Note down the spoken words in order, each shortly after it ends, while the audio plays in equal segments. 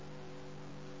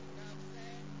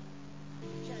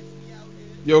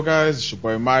Yo guys, it's your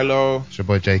boy Milo. It's your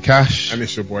boy J Cash. And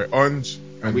it's your boy Onj.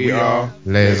 And we are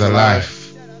Layers of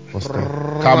Life. What's the...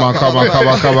 Come on.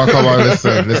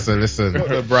 Listen. Not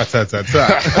the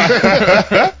brat-tat-tat-tat.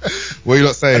 What are you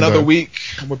lot saying, Another bro? week,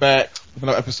 and we're back with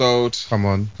another episode. Come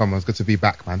on. It's good to be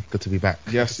back, man. Good to be back.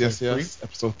 Yes.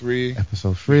 Episode 3.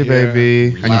 Episode 3,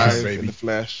 baby. We And you Live can... baby. in the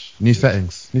flesh. New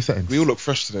settings. We all look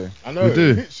fresh today. I know, We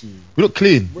do. literally. We look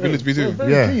clean. We do. We're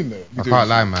very Yeah. clean though. I can't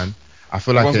lie, man. I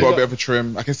feel like Everyone's got a it... bit of a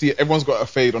trim. I can see everyone's got a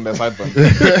fade on their sideburn.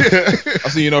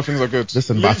 That's when you know things are good.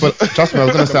 Listen, but I feel... Trust me, I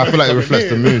was going to say, I feel like it reflects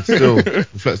the mood still.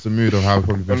 Reflects the mood of how we've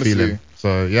probably been Honestly. feeling.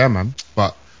 So, yeah, man.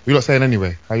 But we lot saying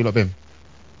anyway. How you lot been?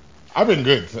 I've been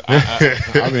good. I've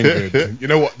been good. You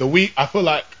know what? The week, I feel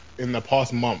like in the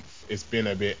past month, it's been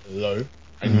a bit low.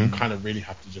 And you kind of really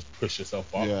have to just push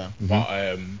yourself up. Yeah. But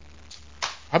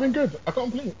I've been good. I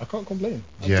can't complain.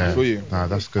 Yeah. feel you. Nah,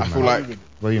 that's good, I man. feel like,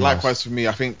 Where you, likewise for me,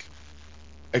 I think,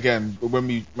 again, when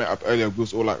we met up earlier, we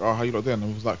was all like, oh, how you lot doing?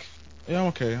 And I was like, yeah, I'm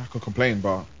okay. I can complain,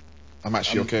 but I'm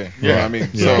actually okay. You know what I mean?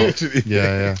 Yeah. So,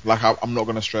 Yeah. like, I'm not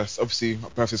going to stress. Obviously, my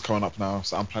birthday's coming up now,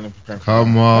 so I'm preparing for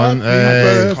Come that. on,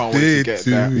 hey. Can't wait to get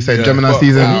that. You say Yeah. Gemini But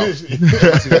season. wow,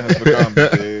 Gemini season has begun,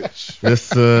 bitch.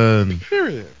 Listen.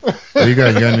 Period. Where you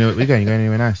going? You going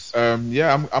anywhere nice?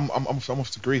 Yeah, I'm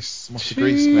off to Greece. I'm off to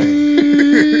Greece,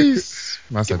 mate.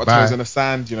 Man Get said my bye. toes in the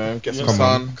sand, you know, get some Come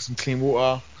sun, on. get some clean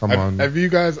water. Come on. Have you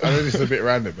guys, I know this is a bit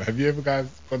random, but have you ever guys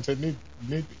gone to nude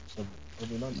beach?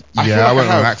 Have you done that? I feel Yeah, like I went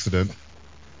I on an have. accident.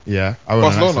 Yeah, I went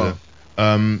on an Barcelona?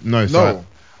 accident. No, so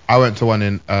I went to one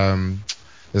in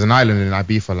there's an island in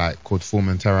Ibiza like called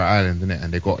Formentera Island, isn't it?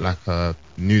 And they got like a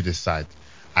nudist side,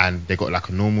 and they got like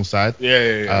a normal side.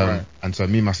 Yeah. Right. And so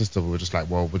me and my sister were just like,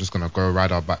 well, we're just gonna go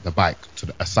ride the bike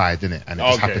to a side, innit? And it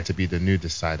just Okay. happened to be the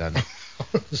nudist side, and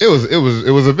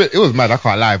it was mad. I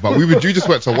can't lie, but you just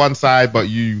went to one side, but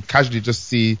you casually just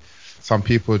see some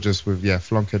people just with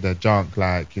flunking their junk,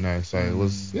 like, you know. So it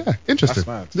was interesting.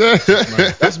 That's mad.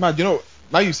 Yeah. That's mad. You know,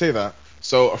 now you say that.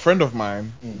 So a friend of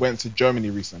mine went to Germany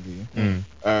recently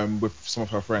with some of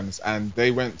her friends, and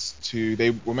they were meant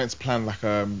to plan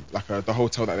the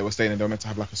hotel that they were staying in. They were meant to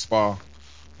have like a spa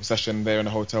session there in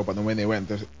the hotel, but then when they went,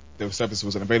 the service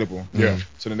wasn't available. Yeah.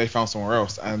 So then they found somewhere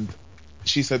else, and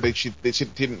she said she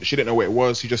didn't know where it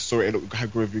was. She just saw it. It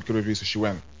had good reviews, so she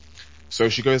went. So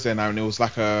she goes there now, and it was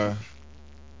like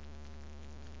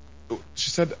she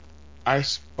said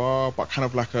ice bar, but kind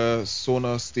of like a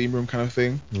sauna steam room kind of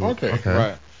thing. Okay.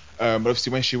 Right. But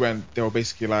obviously when she went, they were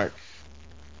basically like,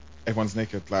 everyone's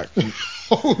naked, like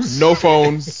no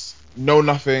phones, no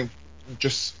nothing,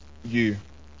 just your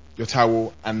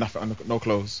towel and nothing, no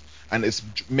clothes. And it's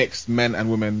mixed men and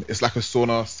women. It's like a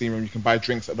sauna steam room. You can buy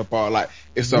drinks at the bar. Like,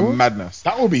 it's a madness.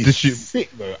 That would be Did you- sick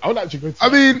though. I would actually go to I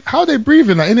mean, how are they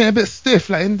breathing? Like, isn't it a bit stiff?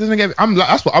 Like, it doesn't get. I'm like,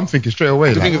 that's what I'm thinking straight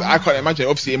away. The Like, thing is, I can't imagine.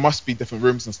 Obviously, it must be different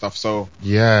rooms and stuff. So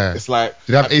yeah. it's like,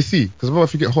 Do they have AC? Because what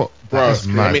if you get hot? bro, That's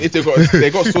mad. I mean, if they got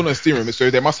sauna and steam room, so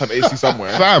they must have AC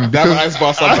somewhere. Fam, They have an because- ice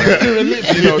bar somewhere.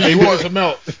 You know, they want to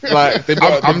melt. like they've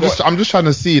got. I'm just trying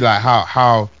to see like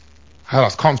how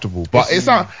that's comfortable. But it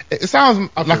sounds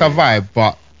like a vibe.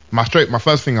 But my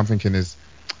first thing I'm thinking is,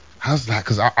 how's that?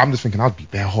 Because I'm just thinking I'd be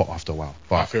bare hot after a while.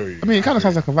 But I feel you. I mean, it kind of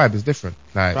sounds like a vibe. It's different.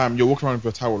 Like, Fam, you're walking around with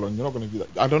your towel on. You're not gonna do that.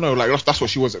 I don't know. Like that's what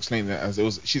she was explaining it as. It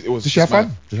was. It was. did she have mad. fun?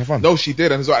 Did she have fun? No, she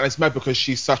did, and it's mad because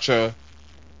she's such a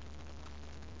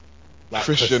Like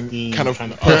Christian pristine kind of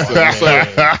person.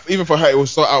 person. So even for her, it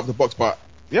was so out of the box. But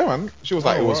yeah, man, she was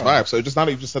like, Oh, it was wow. vibe. So just now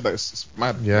that you've just said that, it's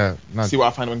mad. Yeah. No. See what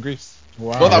I find in Greece.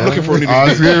 Wow. Not that I'm looking for a new. Oh,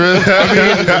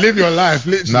 I Live your life,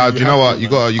 literally. Nah, do you know what? You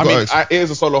got. mean, it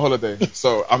is a solo holiday,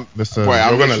 so I'm. Listen, boy, I'm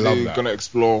you're gonna literally love that. gonna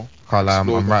explore. Can't lie, I'm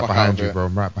explore the right fuck behind out of you, it. bro.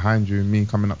 I'm right behind you. Me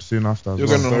coming up soon after. as You're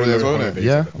well. going on holiday as well, Solo innit? holiday.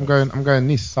 Yeah, I'm going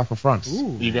Nice, south of France.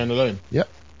 You going alone? Yep.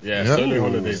 Yeah, Yep. solo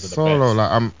holidays are the Solo, best.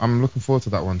 like I'm looking forward to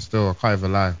that one still. I can't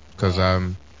even lie, because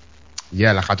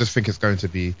like I just think it's going to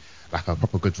be like a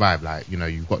proper good vibe. Like, you know,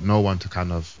 you've got no one to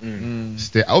kind of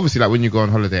stay. Obviously, like when you go on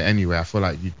holiday anyway, I feel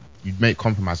like you'd make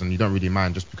compromise and you don't really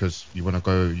mind just because you want to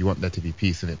go. You want there to be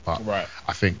peace in it, but Right.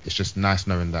 I think it's just nice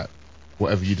knowing that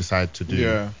whatever you decide to do,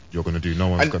 Yeah. you're gonna do. No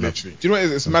one's And gonna. literally. do you know what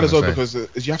it is? It's I was mad as well gonna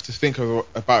because you have to think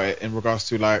about it in regards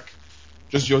to like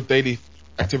just your daily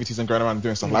activities and going around and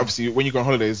doing stuff. Like obviously, when you go on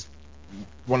holidays,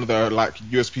 one of the like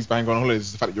USPs behind going on holidays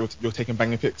is the fact that you're taking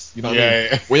banging pics. You know what I mean?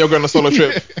 Yeah. When you're going on a solo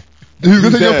trip, Who's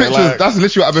gonna take your Yeah, pictures? like- That's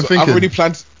literally what I've been so thinking. I've already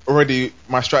planned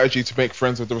my strategy to make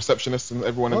friends with the receptionists and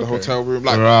everyone in the Okay. hotel room.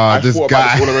 Like Rah, I this thought guy.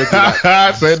 about this all already.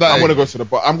 Like, Say that. I'm gonna go to the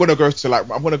bar. I'm gonna go to.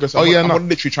 Oh, I'm yeah, gonna no.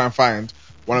 literally try and find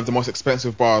one of the most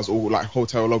expensive bars or like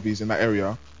hotel lobbies in that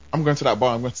area. I'm going to that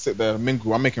bar. I'm going to sit there,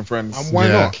 mingle. I'm making friends. And why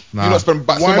Yeah. not? Nah. You not spend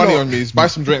some Why money not? on me. Buy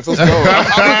some drinks. Let's go.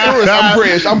 I'm tourist. I'm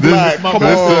British. I'm black. Come on.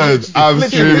 Listen, I'm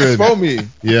Literally, streaming. spoil me.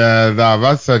 Yeah, nah,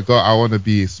 man said, God, I want to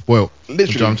be spoilt. Literally.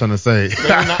 That's what I'm trying to say. Saying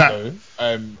that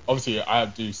though, obviously I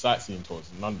do sightseeing tours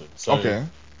in London. So Okay.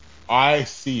 I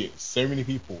see it, so many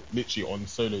people literally on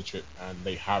solo trip, and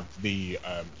they have the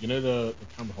the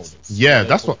camera holders. Yeah, They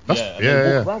that's walk- what- that's- and yeah,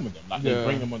 they walk yeah. around with them, like Yeah. they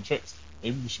bring them on trips.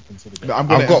 Maybe we should consider No, getting I'm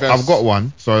gonna invest. I've got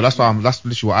one, so that's why that's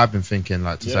literally what I've been thinking.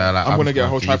 Like to Yeah. say, like I'm gonna just get a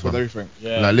whole have to use tripod, one. everything.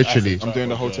 Yeah, Like, literally. that's a I'm doing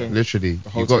the whole tripod, thing. Literally, The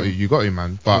whole you got thing. you got it,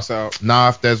 man. But Peace out. now,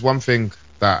 if there's one thing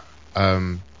that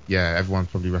everyone's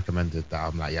probably recommended that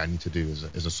I'm like, I need to do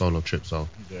is a solo trip. So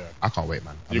Yeah. I can't wait,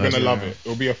 man. You're gonna love it.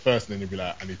 It'll be a first, and then you'll be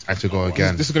like, I need to. I have to go another one.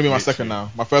 again. This is gonna be my Literally. second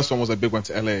now. My first one was a big one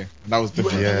to LA, and that was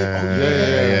different.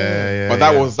 Yeah. But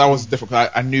that was different. 'Cause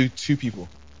I knew 2 people,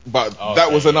 but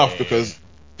that was Okay, enough yeah. because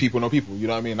people know people. You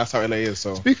know what I mean? That's how LA is.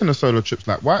 So Speaking of solo trips,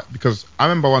 like why? Because I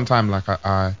remember one time, like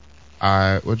I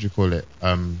what do you call it?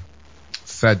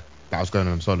 Said that I was going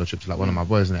on a solo trip to like one of my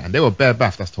boys in it, and they were bare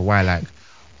baffed as to why like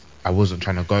I wasn't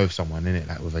trying to go with someone in it,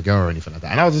 like with a girl or anything like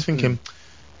that. And I was just thinking,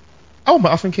 but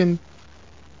I was thinking,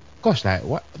 gosh, like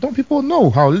what? Don't people know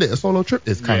how lit a solo trip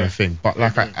is, kind Yeah. of thing? But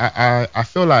like I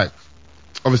feel like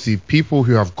obviously people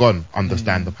who have gone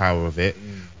understand the power of it,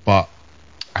 but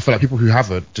I feel like people who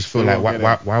haven't just feel They like won't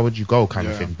get why would you go, kind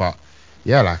of Yeah. thing. But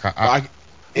yeah, like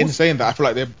in saying that, I feel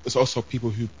like there's also people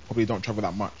who probably don't travel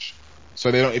that much, so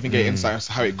they don't even get insight as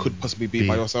to how it could possibly be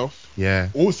by yourself. yeah.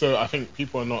 Also, I think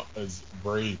people are not as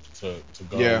brave to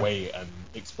go Yeah. away and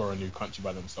explore a new country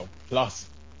by themselves. Plus,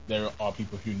 there are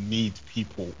people who need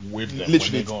people with them. Literally,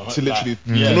 when they go on, to literally,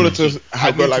 yeah, in order to literally.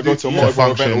 have, I need go to a yeah.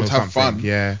 motorcycle function event or or to have something, fun,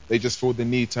 yeah. they just feel the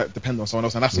need to depend on someone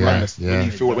else, and that's Yeah, madness. yeah. When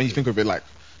you feel, when you think of it, like,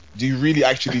 do you really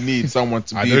actually need someone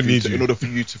to I be don't with you need to, you. in order for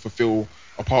you to fulfill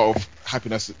a part of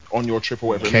happiness on your trip or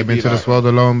whatever? it Came may be, into like, this world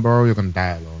alone, bro. You're gonna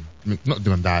die alone. I mean, not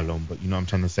gonna die alone, but you know what I'm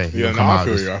trying to say. You're Yeah, gonna come no, out I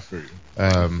feel of you. this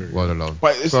I feel you. world alone.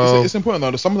 But it's, So- it's important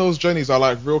though. Some of those journeys are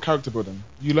like real character building.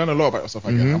 You learn a lot about yourself.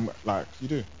 I guess. Like you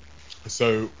do.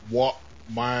 So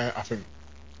I think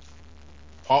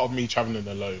part of me traveling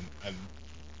alone and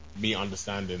me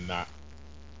understanding that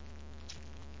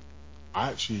I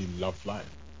actually love flying.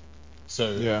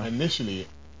 So Yeah. initially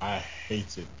I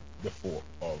hated the thought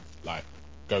of like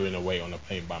going away on a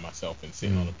plane by myself and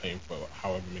sitting on a plane for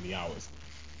however many hours.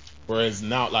 Whereas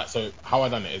now, like, so how I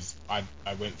done it is I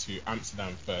went to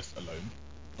Amsterdam first alone,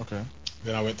 Okay.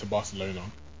 then I went to Barcelona,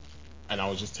 and I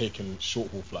was just taking short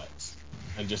haul flights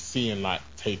and just seeing like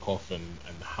take off and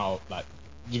how, like,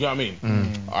 do you get what I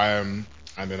mean?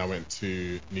 And then I went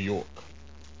to New York,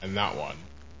 and that one,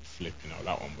 flipping out,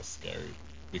 that one was scary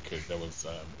because there was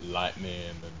lightning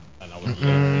and I was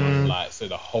late on my flight, so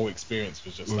the whole experience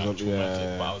was just like traumatic.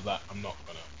 Yeah. But I was like, I'm not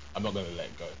gonna let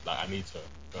it go. Like, I need to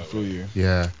go I feel away. you.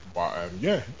 Yeah. But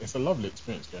yeah, it's a lovely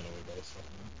experience going away by yourself.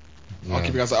 Yeah. I'll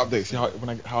keep you guys an update. See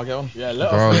how I get on. Yeah,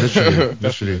 let Bro, us know. literally.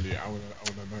 Definitely, I wanna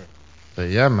know. But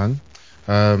yeah, man.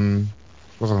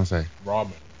 What was I gonna say?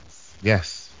 Ramen.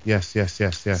 Yes.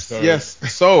 So- Yes.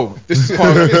 So this is part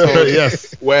of the episode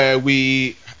Yes. where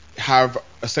we have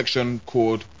a section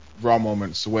called Raw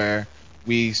Moments, where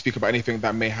we speak about anything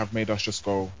that may have made us just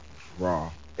go raw.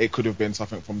 It could have been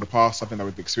something from the past, something that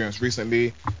we've experienced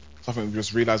recently, something we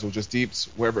just realized or just deeped,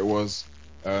 wherever it was,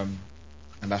 and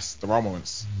that's the Raw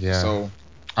Moments. Yeah. So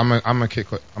I'm gonna kick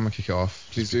it off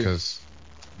Please just do. because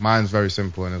mine's very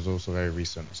simple and it's also very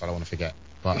recent, so I don't want to forget.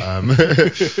 But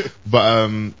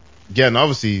yeah, and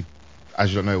obviously, as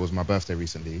you don't know, it was my birthday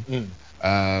recently.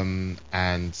 And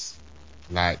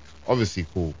like, obviously,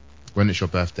 cool. When it's your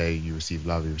birthday, you receive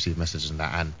love, you receive messages and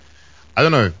that. And I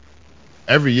don't know,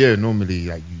 every year normally,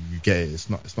 like, you get it. It's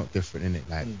not different, innit?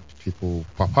 Like, people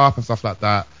pop up and stuff like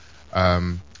that.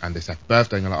 And they say happy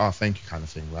birthday and you're like, oh, thank you, kind of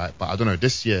thing, right? But I don't know,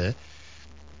 this year,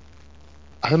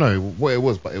 I don't know what it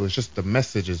was, but it was just the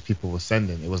messages people were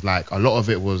sending. It was like a lot of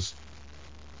it was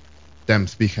them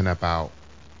speaking about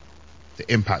the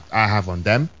impact I have on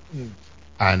them,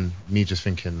 and me just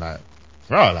thinking like,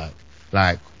 rah,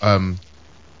 like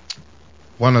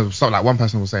one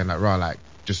person was saying like, rah, like,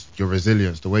 just your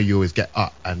resilience, the way you always get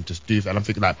up and just do. And I'm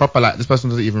thinking like, proper, like, this person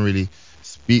doesn't even really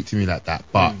speak to me like that,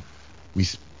 but we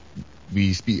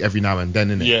speak every now and then,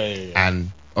 innit? Yeah.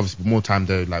 And obviously more time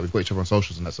though, like, we've got each other on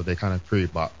socials and that, so they kind of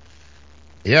prove. But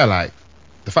yeah, like,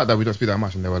 the fact that we don't speak that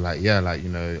much, and they were like, yeah, like, you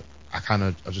know, I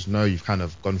just know you've kind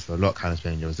of gone through a lot, kind of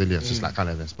thing. Your resilience is like kind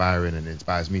of inspiring, and it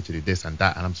inspires me to do this and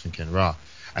that. And I'm just thinking, rah.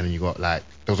 And then you got like,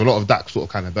 there was a lot of that sort of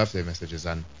kind of birthday messages,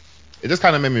 and it just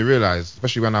kind of made me realize,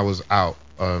 especially when I was out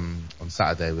on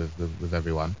Saturday with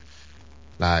everyone,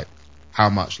 like, how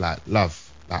much like love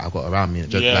that I've got around me,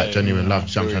 genuine love.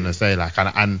 Do you know what I'm trying to say? Like,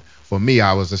 and for me,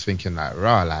 I was just thinking like,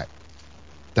 like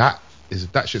that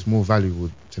shit's more valuable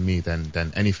to me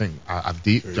than anything I've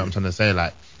deep. Do you know what I'm trying to say?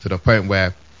 Like, to the point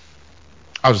where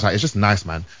I was just like, it's just nice,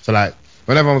 man. So like,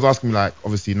 when everyone was asking me, like,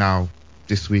 obviously now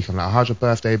this week, I'm like, how's your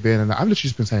birthday been? And I've literally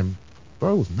just been saying,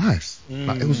 bro, it was nice.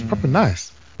 Like, it was proper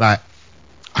nice. Like,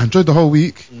 I enjoyed the whole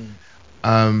week.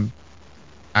 And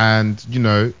you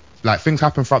know, like, things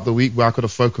happened throughout the week where I could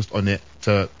have focused on it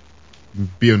to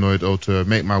be annoyed or to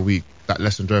make my week that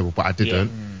less enjoyable, but I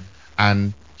didn't.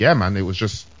 And yeah, man, it was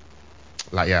just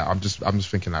like, I'm just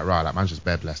thinking like, right, like, man's just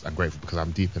bare blessed and grateful because I'm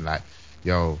deep in like,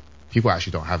 yo, people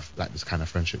actually don't have like this kind of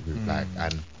friendship group, like,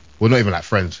 and we're not even like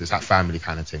friends, it's like family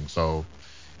kind of thing. So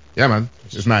yeah, man,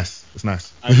 it's nice.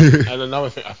 And another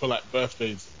thing, I feel like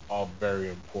birthdays are very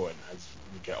important as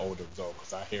we get older as well,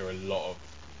 because I hear a lot of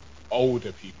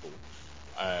older people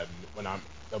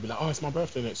they'll be like, oh, it's my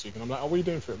birthday next week, and I'm like, oh, what are you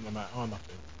doing for it? And I'm like, oh,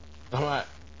 nothing. And I'm like,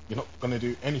 you're not gonna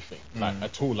do anything, like,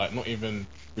 at all, like, not even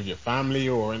with your family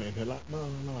or anything. They're like, no.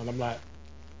 And I'm like,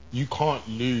 you can't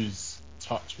lose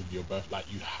touch with your birthday.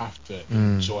 Like, you have to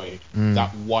enjoy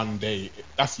that one day.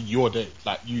 That's your day.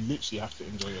 Like, you literally have to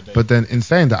enjoy your day. But then, in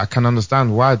saying that, I can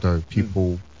understand why though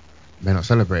people may not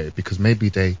celebrate it, because maybe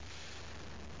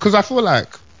because I feel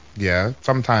like,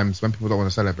 sometimes when people don't want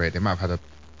to celebrate, they might have had a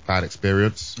bad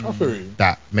experience. I feel you.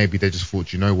 That maybe they just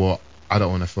thought, you know what, I don't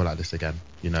want to feel like this again,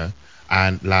 you know?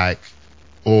 And like,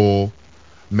 or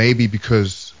maybe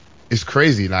because it's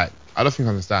crazy, like, I don't think I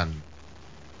understand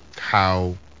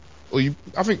how, I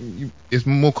think it's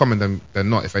more common than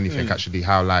not, if anything, actually,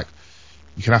 how like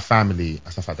you can have family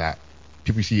and stuff like that,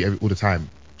 people you see all the time,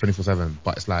 24/7,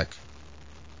 but it's like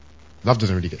love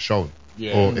doesn't really get shown,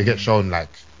 or it gets shown like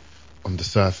on the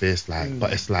surface, like,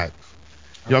 but it's like,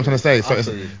 you know what I'm trying to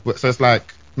say? So it's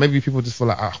like, maybe people just feel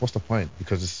like, what's the point?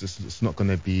 Because it's not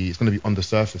gonna be, it's gonna be on the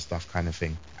surface stuff kind of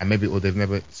thing, and maybe, or they've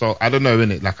never. So I don't know,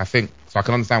 innit? Like, I think, so I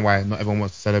can understand why not everyone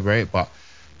wants to celebrate, but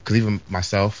because even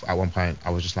myself at one point,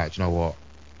 I was just like, you know what?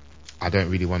 I don't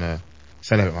really want to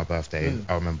celebrate my birthday.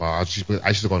 I remember I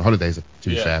used to go on holidays, to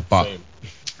be fair,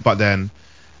 but then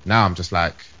now I'm just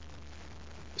like,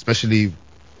 especially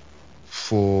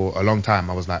for a long time,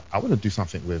 I was like, I want to do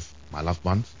something with my loved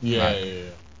ones.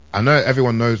 I know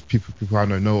everyone knows, people I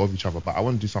know of each other, but I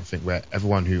want to do something where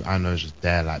everyone who I know is just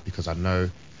there, like, because I know.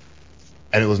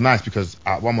 And it was nice because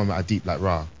at one moment I deep like,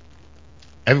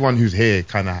 everyone who's here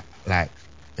kind of like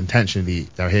intentionally,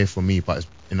 they're here for me, but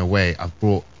in a way I've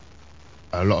brought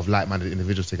a lot of like-minded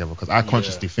individuals together, because I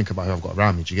consciously think about who I've got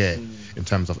around me, do you get it? In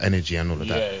terms of energy and all of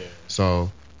that.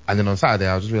 So, and then on Saturday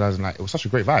I was just realizing, like, it was such a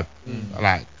great vibe.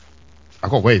 Like, I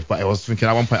got waved, but I was thinking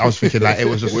at one point, like, it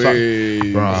was just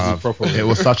it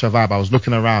was such a vibe. I was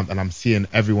looking around and I'm seeing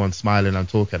everyone smiling and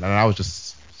talking, and I was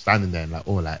just standing there and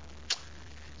like,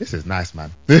 this is nice,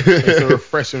 man. It's a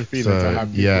refreshing feeling to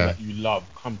have people that you love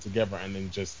come together and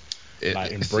then just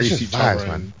like embrace each other,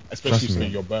 man. Especially for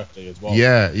your birthday as well.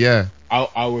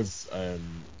 I was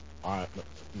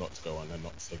not to go on and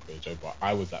not to segue, Joe, but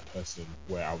I was that person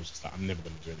where I was just like, I'm never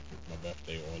going to do anything for my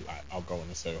birthday, or like I'll go on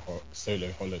a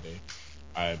solo holiday,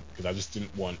 because I just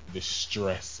didn't want this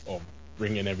stress of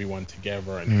bringing everyone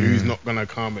together and who's not going to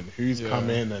come and who's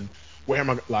coming and where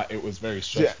am I, like, it was very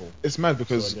stressful. Yeah, it's mad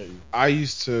because I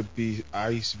used to be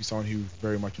someone who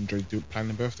very much enjoyed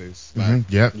planning birthdays. Like,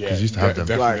 because you used to have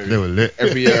them. Like, they were lit.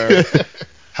 Every year,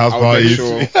 house parties. I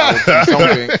would do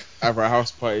something, either a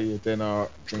house party, a dinner,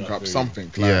 drink up,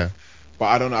 something. Like, but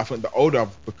I don't know. I think the older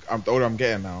I'm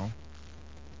getting now,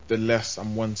 the less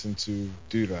I'm wanting to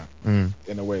do that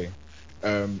in a way.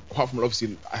 Apart from,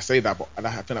 obviously, I say that, but I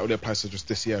think that only applies to just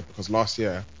this year, because last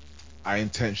year I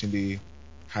intentionally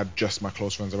had just my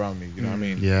close friends around me, you know what I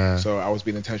mean? Yeah. So I was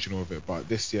being intentional with it, but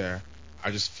this year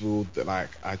I just feel that, like,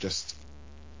 I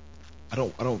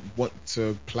don't want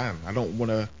to plan. I don't want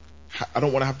to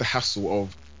have the hassle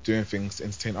of doing things to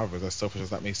entertain others, as selfish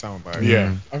as that may sound. Like,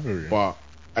 I feel you. But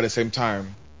at the same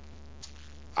time,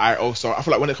 I feel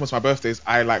like when it comes to my birthdays,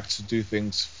 I like to do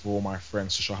things for my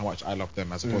friends to show how much I love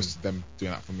them, as opposed to them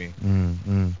doing that for me.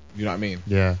 You know what I mean?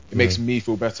 Yeah. It makes me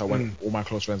feel better when all my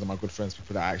close friends and my good friends,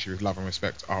 people that I actually love and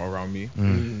respect, are around me,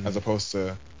 as opposed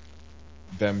to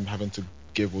them having to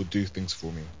give or do things for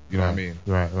me. You know what I mean?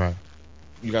 Right.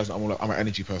 You guys, I'm an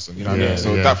energy person. You know what I mean?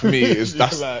 So that for me is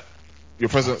that's like, your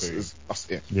presence that's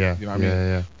it. Yeah. You know what I mean?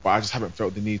 Yeah. But I just haven't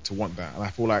felt the need to want that, and I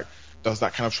feel like, does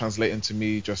that kind of translate into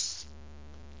me just,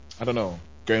 I don't know,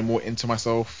 going more into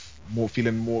myself, more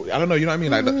feeling more, I don't know, you know what I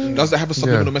mean? Like, does that have a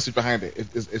subliminal message behind it?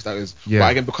 If that is,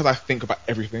 but again, because I think about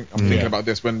everything, I'm thinking about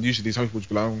this. When usually some people just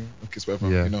be like, oh, it's whatever,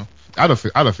 you know. I don't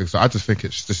think so. I just think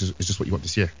it's just what you want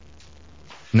this year.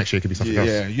 Next year it could be something else.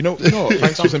 Yeah, you know,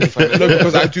 thanks for simplifying. No,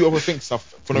 because I do overthink stuff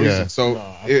for no reason. So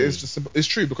No, it's just it's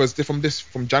true because from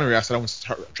January I said I want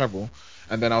to travel,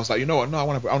 and then I was like, you know what? No, I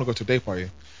want to go to a day party.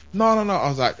 No. I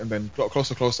was like, and then got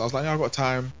closer. I was like, yeah, I've got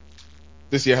time.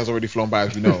 This year has already flown by,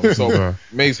 as you know. So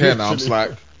May's here now. I'm just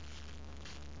like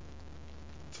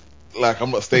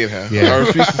I'm not staying here. Yeah. I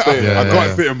refuse to stay here. I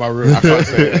can't sit in my room. I can't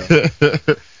stay here.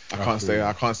 I can't stay.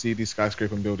 I can't see these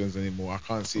skyscraping buildings anymore. I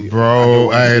can't see. Bro,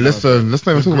 hey, listen, let's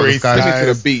not even talk about the Take me sky.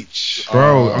 to the beach,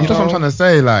 Bro, you I'm trying to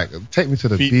say, like, take me to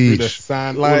the Feet through the beach.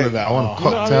 sand, Like, all of that. I want a You know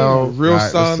what I cocktail, mean? Real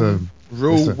like, sun, listen,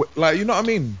 real like you know what I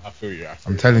mean. I feel you.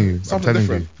 I'm telling you, Something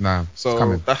different. nah, it's So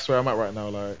coming. that's where I'm at right now.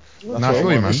 Like, Nah, I feel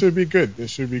you, man. It should be good. It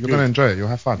should be You're good. gonna enjoy it. You'll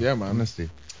have fun. Yeah, man. Honestly.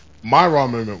 My raw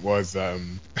moment was I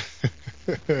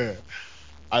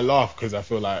laugh because I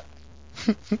feel like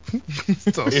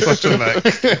Such a like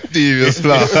devious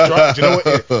laugh. do you know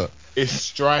what? It's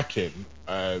striking,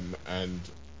 and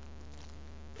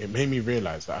it made me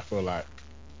realize that I feel like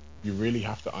you really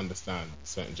have to understand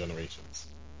certain generations.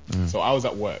 So I was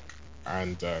at work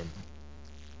and I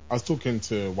was talking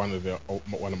to one of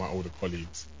my older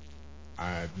colleagues,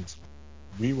 and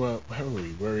where were we?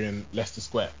 We were in Leicester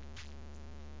Square,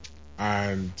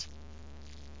 and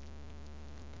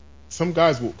some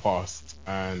guys walked past,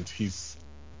 and he's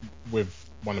with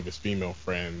one of his female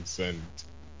friends, and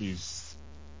he's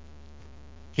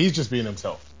just being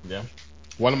himself. Yeah.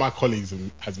 One of my colleagues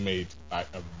has made like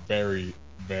a very,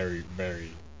 very, very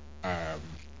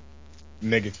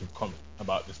negative comment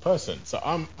about this person. So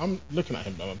I'm looking at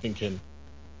him and I'm thinking,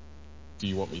 do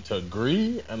you want me to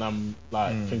agree? And I'm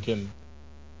like thinking,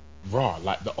 raw,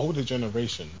 like the older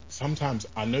generation, sometimes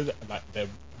I know that like they're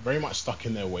very much stuck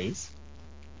in their ways,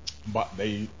 but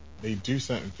they do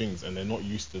certain things and they're not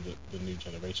used to the new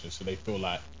generation, so they feel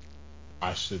like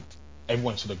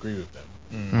everyone should agree with them.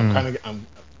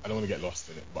 I don't want to get lost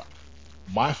in it, but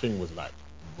my thing was like,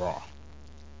 raw,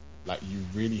 like you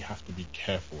really have to be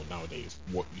careful nowadays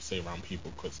what you say around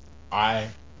people, because I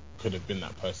could have been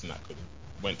that person that could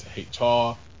have went to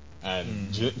HR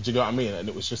and do you know what I mean? And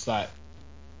it was just like,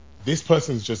 this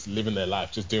person's just living their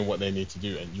life, just doing what they need to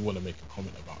do, and you want to make a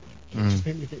comment about them. And it just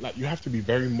made me think, like, you have to be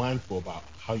very mindful about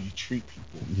how you treat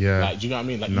people. Yeah. Like, do you know what I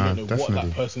mean? Like, No, you don't know what definitely.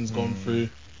 that person's gone through.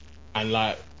 And,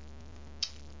 like,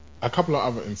 a couple of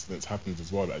other incidents happened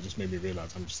as well that just made me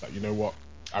realize, I'm just like, you know what?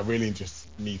 I really just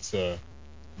need to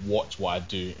watch what I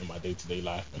do in my day-to-day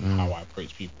life and how I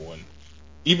approach people. And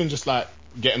even just, like,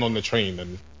 getting on the train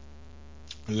and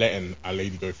letting a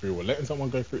lady go through or letting someone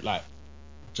go through, like,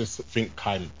 just think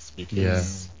kindness,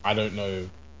 because I don't know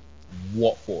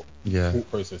what thought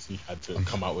process he had to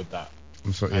come out with that.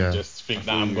 And just think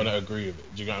that I'm gonna agree with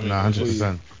it. Do you know what I mean?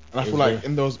 100%. And I feel like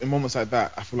in moments like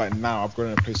that, I feel like now I've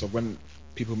grown in a place of when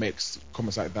people make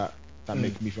comments like that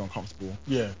make me feel uncomfortable.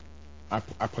 Yeah. I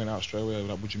point out straight away,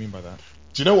 like, what do you mean by that?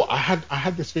 Do you know what? I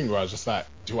had this thing where I was just like,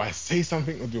 do I say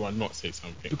something or do I not say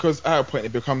something? Because at a point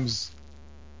it becomes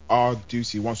our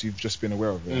duty, once you've just been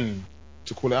aware of it,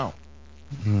 to call it out.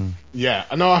 Yeah,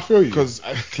 no, I feel you. Because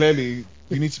clearly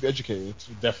you need to be educated.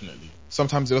 Definitely.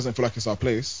 Sometimes it doesn't feel like it's our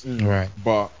place, Right.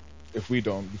 but if we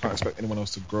don't, we can't expect anyone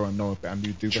else to grow and know and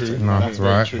do True. better. No, That's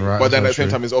right, very true. right. But then at the that's same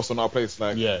true. time, it's also not our place.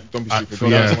 Like, don't be stupid. Go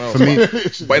yeah, somewhere else. for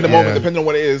me, But in the moment, depending on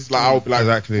what it is, like, I'll be like,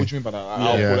 Exactly. what do you mean by that?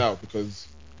 I'll Yeah. call it out, because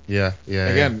yeah.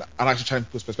 again, I like to try and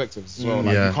put perspectives as well.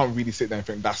 Like, Yeah. you can't really sit there and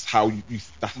think that's how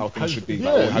that's how things should be.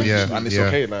 Yeah. Like, or how you Yeah. should- and it's Yeah.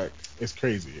 okay. Like, It's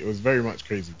crazy. It was very much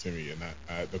crazy to me, and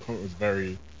that the comment was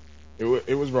very. It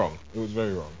was wrong. It was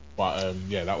very wrong. But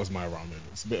yeah, that was my ramen.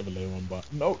 It's a bit of a low one, but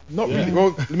no, not Yeah. really. Well,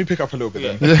 let me pick up a little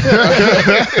bit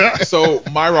then. So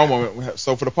my wrong moment.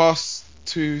 So for the past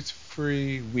 2 to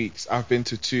 3 weeks, I've been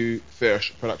to 2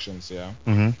 theatre productions. Yeah.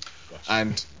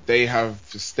 And they have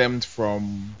stemmed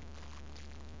from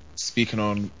speaking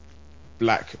on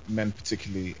black men,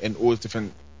 particularly in all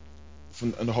different,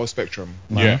 from on the whole spectrum.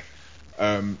 yeah,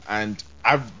 And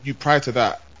prior to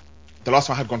that, the last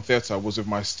time I had gone theatre was with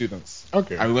my students.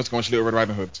 Okay. And we went to watch Little Red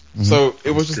Riding Hood. So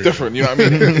it was just great. different. You know what I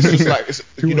mean? It's just like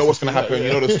you know what's gonna happen. Yeah.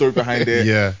 You know the story behind it.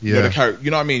 Yeah, You know yeah. the character. You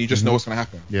know what I mean? You just know what's gonna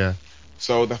happen. Yeah.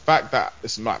 So the fact that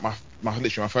it's like my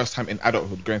literally my first time in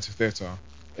adulthood going to theatre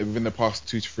within the past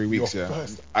 2 to 3 weeks, Your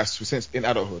first? since in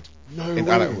adulthood, No in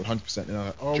way. adulthood,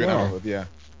 100% Oh, during wow. adulthood, yeah,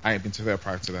 I ain't been to theatre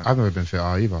prior to that. I've never been fit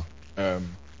either. And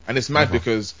it's mad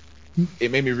because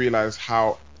it made me realize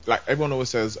how, like, everyone always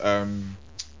says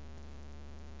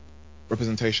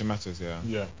representation matters,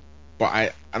 yeah.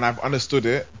 but I've understood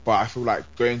it, but I feel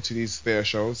like going to these theatre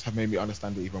shows have made me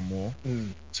understand it even more,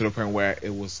 to the point where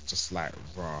it was just like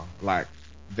raw. Like,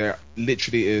 there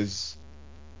literally is,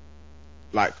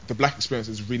 like, the black experience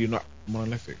is really not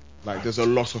monolithic. Like, there's a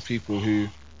lot of people who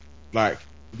like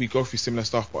we go through similar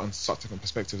stuff, but on such different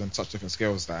perspectives and such different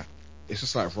scales that it's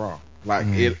just like raw. Like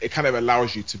it kind of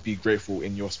allows you to be grateful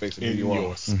in your space and who you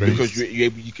are, because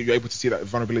you're able to see that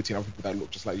vulnerability in other people that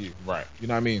look just like you. Right. You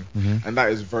know what I mean? And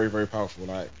that is very, very powerful.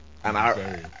 Like, and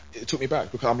it took me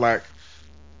back, because I'm like,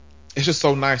 it's just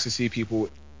so nice to see people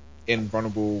in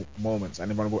vulnerable moments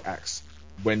and in vulnerable acts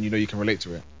when you know you can relate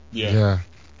to it. Yeah.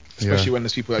 Especially when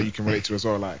there's people that you can relate to as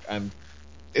well. Like, and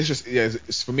it's just,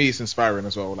 it's for me, it's inspiring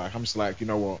as well. Like, I'm just like, you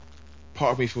know what?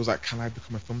 Part of me feels like, can I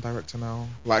become a film director now?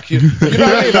 Like, you know what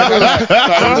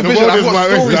I mean? I've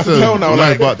got stories to tell now.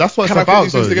 Like, but that's what it's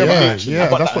about, though.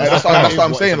 That's what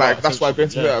I'm saying. Like, that's why going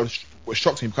to it was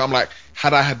shocked me, because I'm like,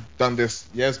 had I had done this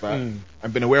years back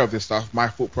and been aware of this stuff, my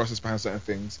thought process behind certain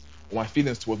things, or my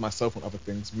feelings towards myself and other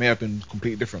things may have been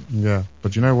completely different. Yeah,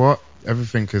 but you know what?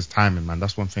 Everything is timing, man.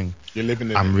 That's one thing. You're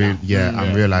living in I'm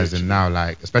realizing now,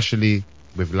 like, especially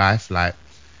with life, like,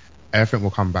 everything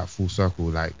will come back full circle.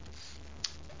 Like,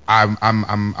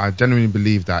 I genuinely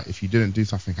believe that if you didn't do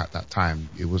something at that time,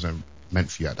 it wasn't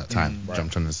meant for you at that time. Right. I'm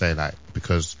trying to say, like,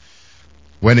 because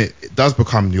when it does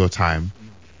become your time,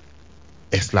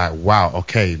 it's like, wow,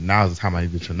 okay, now's the time I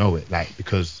needed to know it. Like,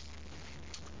 because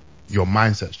your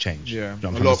mindset's changed. Yeah. You know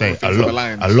what I'm trying to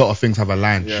say? A lot of things have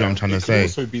aligned. Yeah. You know what I'm trying to say?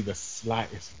 It can also be the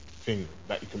slightest thing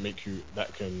that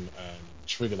can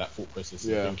trigger that thought process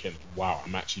of thinking, wow,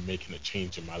 I'm actually making a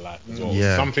change in my life as well.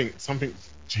 Yeah. Something's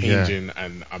changing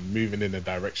and I'm moving in the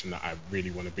direction that I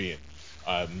really want to be in.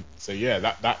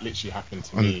 That literally happened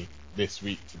to me this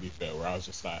week, to be fair, where I was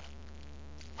just like,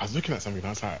 I was looking at something and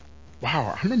I was like,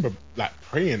 wow, I remember like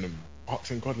praying and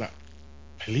asking God, like,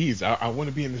 please, I want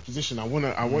to be in this position. I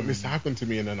want this to happen to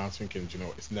me. And then I was thinking, you know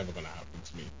what, it's never going to happen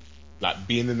to me. Like,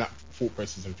 being in that thought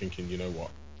process and thinking, you know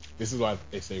what, this is why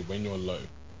they say when you're low,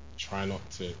 try not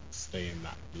to stay in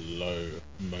that low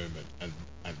moment and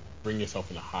bring yourself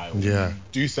in a high. Or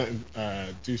do certain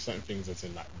things, as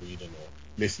in like reading or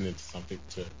listening to something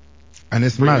to and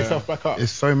it's bring mad. yourself back up.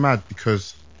 It's so mad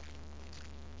because,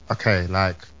 okay,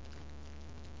 like,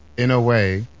 in a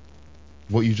way,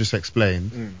 what you just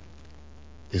explained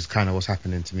is kind of what's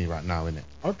happening to me right now, innit?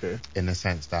 Okay. In the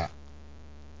sense that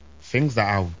things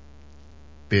that I've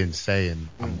been saying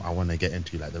I want to get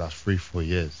into, like, the last 3-4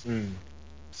 years,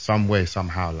 some way,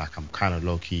 somehow, like, I'm kind of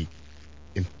low-key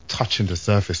in touching the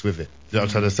surface with it. You know what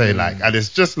I'm trying to say? Like, and it's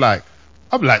just like,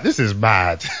 I'm like, this is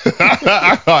mad.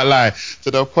 I can't lie.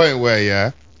 To the point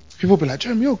where, people be like,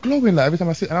 Jeremy, you're glowing, like, every time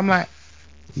I see it. And I'm like,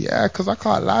 yeah, because I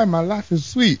can't lie, my life is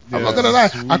sweet. I'm not gonna lie.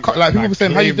 I can't, like, people be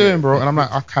saying, how you doing, bro? And I'm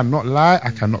like, I cannot lie,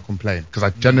 I cannot complain, because I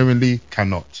genuinely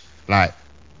cannot. Like,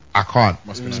 I can't,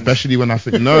 especially when I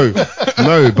think no,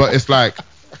 but it's like,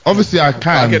 obviously I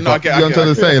can. You know what I'm trying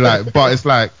to say? Like, but it's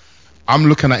like, I'm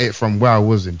looking at it from where I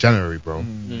was in January, bro,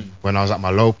 when I was at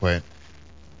my low point,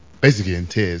 basically in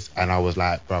tears, and I was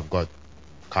like, bro, God,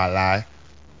 can't lie.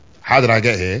 How did I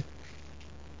get here?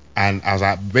 And I was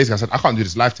like, basically, I said, I can't do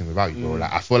this life thing without you, bro.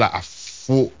 Like, I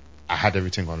thought I had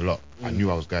everything on lock. I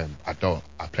knew I was going. I don't.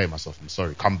 I play myself. I'm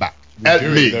sorry. Come back. Help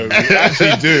me. We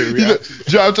actually do. Do you know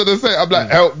what I'm trying to say? I'm like,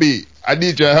 help me. I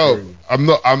need your help. I'm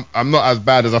not as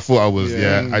bad as I thought I was.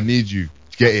 Yeah. I need you.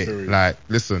 Get it. Like,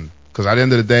 listen. Because at the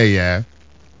end of the day,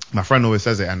 my friend always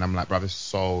says it, and I'm like, bro, it's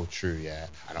so true,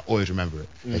 and I always remember it.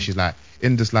 And she's like,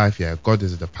 in this life, God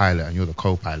is the pilot and you're the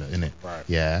co-pilot, innit? Right.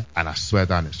 Yeah, and I swear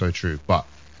down, it's so true. But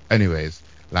anyways,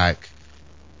 like,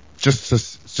 just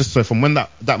so from when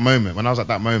that moment, when I was at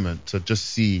that moment, to just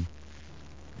see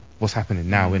what's happening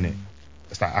now, innit?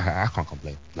 It's like, I can't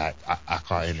complain. Like, I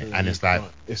can't, innit? And it's like,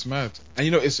 it's mad. And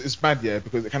you know, it's mad,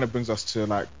 because it kind of brings us to,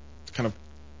 like, kind of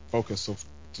focus of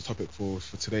the topic for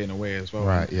today in a way as well.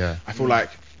 Right, yeah. I feel like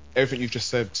everything you've just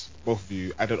said, both of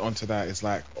you, added on to that, is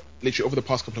like, literally over the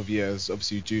past couple of years,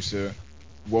 obviously due to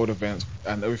world events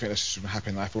and everything that's just been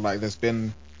happening, I feel like there's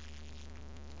been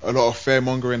a lot of fear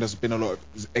mongering, there's been a lot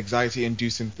of anxiety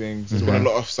inducing things, there's been a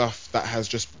lot of stuff that has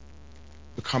just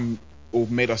become or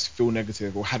made us feel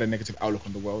negative or had a negative outlook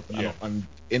on the world. And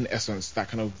in essence, that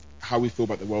kind of how we feel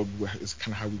about the world is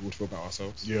kind of how we would feel about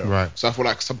ourselves. Right. So I feel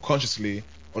like subconsciously,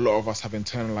 a lot of us have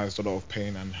internalized a lot of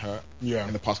pain and hurt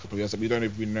in the past couple of years that we don't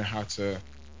even know how to,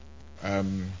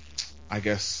 I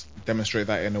guess, demonstrate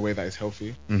that in a way that is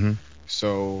healthy.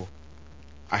 So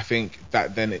I think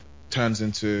that then it turns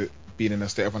into being in a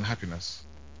state of unhappiness.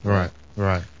 Right.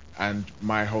 And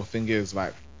my whole thing is,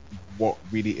 like, what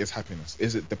really is happiness?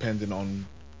 Is it dependent on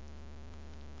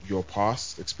your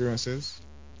past experiences?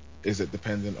 Is it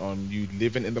dependent on you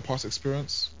living in the past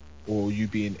experience, or you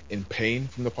being in pain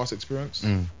from the past experience?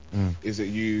 Is it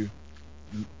you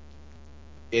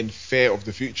in fear of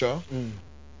the future,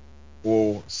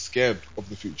 or scared of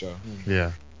the future?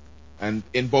 Yeah. And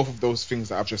in both of those things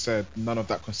that I've just said, none of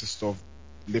that consists of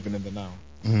living in the now.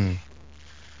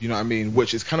 You know what I mean?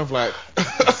 Which is kind of like...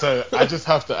 So I just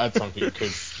have to add something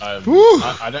because I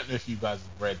don't know if you guys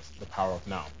have read The Power of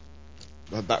Now.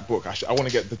 That book, I want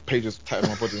to get the pages tight on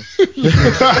my body.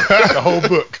 The whole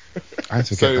book. I had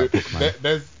to get that book,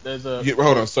 man. There's a...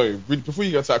 Hold on, sorry. Before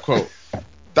you get to that quote,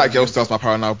 that girl still has my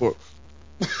Power Now book.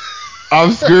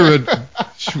 I'm screaming.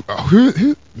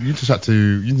 Who? You need to chat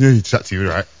to you,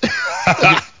 right?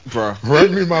 Bro,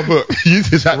 Run me my book. You need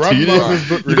to chat to you. You know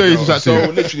you need to chat to So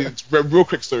you. literally, it's a real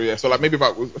quick story. Yeah. So like maybe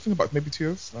about 2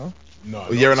 years now. No,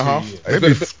 A year and a half. years. Maybe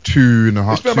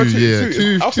 2.5, It's been about 2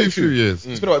 years. I'll say 2 years.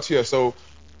 It's been about 2 years. So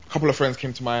a couple of friends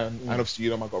came to mine, and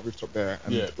obviously I got a rooftop there,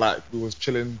 and like we was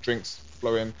chilling, drinks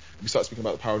flowing. We started speaking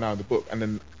about The Power Now in the book, and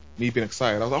then me being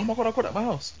excited, I was like, oh my god, I got it at my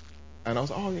house. And I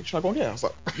was like, oh, should I go and get it? I was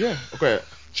like, yeah, okay.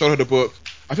 Showed her the book.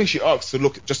 I think she asked to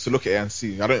look at it and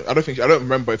see. I don't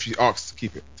remember if she asked to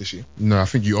keep it. Did she? No, I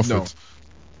think you offered. No.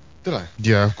 Did I?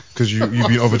 Yeah, because you've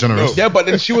been over generous. Yeah, but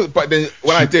then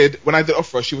when I did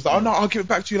offer her, she was like, oh no, I'll give it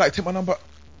back to you. Like, take my number.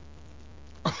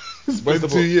 Where's the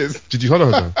book? 2 years. Did you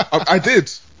follow her though? I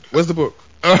did. Where's the book?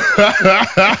 Back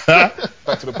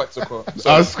to the quote.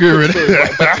 I was screaming.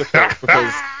 Back to the quote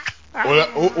because All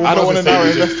I don't want to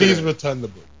know. Please return the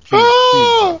book.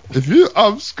 If you,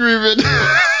 I'm screaming.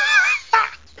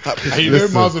 And you know,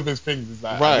 Miles with his things is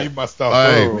like, I need my stuff.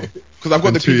 Because I've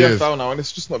got the 2 PDF years. file now, and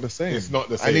it's just not the same. It's not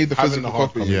the same. I need the Having physical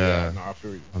hard copy. Yeah. No, I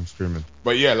feel you. I'm screaming.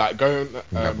 But yeah, like going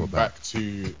book back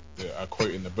to a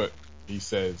quote in the book, he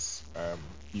says, as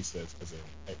in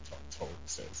Eckhart Tolle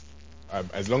says,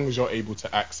 as long as you're able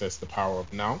to access the power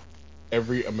of now,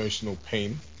 every emotional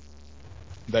pain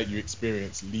that you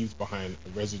experience leaves behind a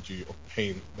residue of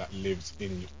pain that lives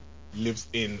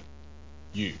in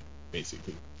you,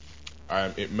 basically.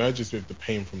 It merges with the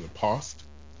pain from the past,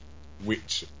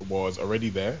 which was already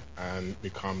there, and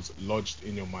becomes lodged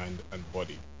in your mind and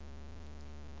body.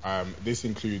 This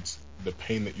includes the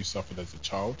pain that you suffered as a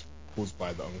child, caused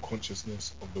by the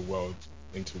unconsciousness of the world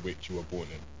into which you were born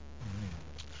in.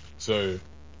 So,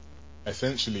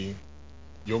 essentially,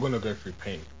 you're going to go through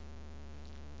pain.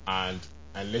 And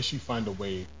unless you find a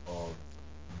way of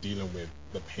dealing with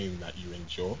the pain that you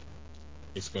endure,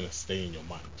 it's going to stay in your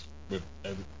mind.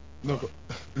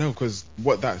 No, because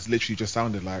what that's literally just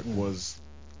sounded like was,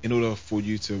 in order for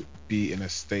you to be in a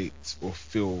state or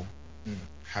feel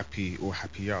happy or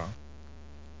happier,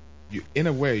 you, in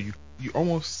a way, you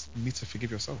almost need to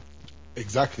forgive yourself.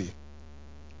 Exactly.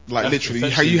 Like That's literally,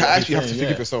 essentially you what actually we're have to saying,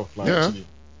 forgive yourself. Like, Literally.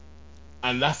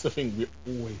 And that's the thing,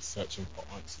 we're always searching for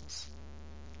answers.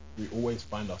 We always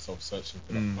find ourselves searching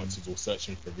for the answers or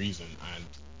searching for reason. And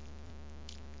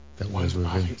I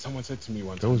think someone said to me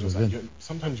one time,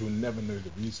 sometimes you'll never know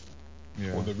the reason,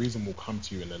 or the reason will come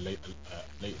to you in a later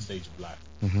stage of life,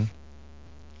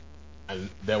 and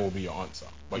there will be your answer,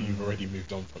 but you've already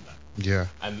moved on from that. Yeah.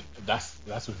 And that's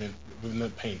within the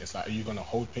pain. It's like, are you gonna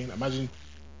hold pain? Imagine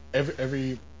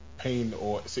every pain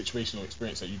or situation or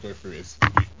experience that you go through is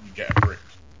you get a brick.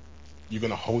 You're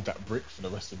gonna hold that brick for the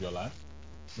rest of your life.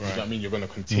 Right. You know what I mean? You're gonna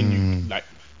continue like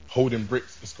holding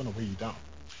bricks. It's gonna weigh you down.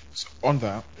 So on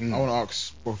that, I want to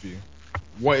ask both of you,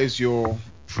 what is your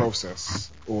process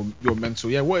or your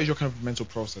mental? What is your kind of mental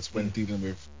process when dealing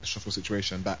with a stressful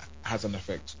situation that has an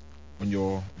effect on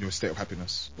your state of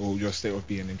happiness or your state of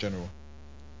being in general?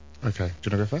 Okay, do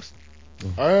you want to go first?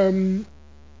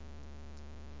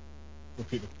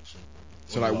 Repeat the question.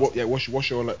 So like, what's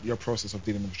your process of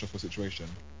dealing with a stressful situation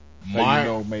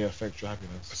that may affect your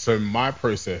happiness? So my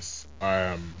process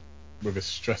with a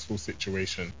stressful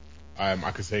situation,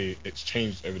 I could say it's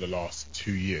changed over the last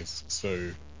 2 years. So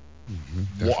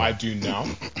what I do now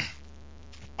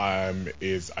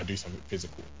is I do something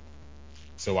physical.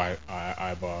 So I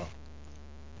either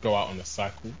go out on a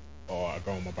cycle, or I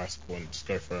go on my bicycle and just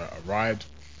go for a ride,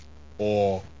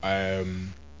 or I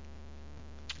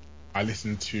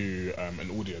listen to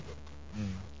an audiobook.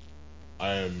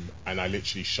 And I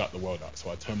literally shut the world out.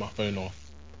 So I turn my phone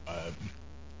off,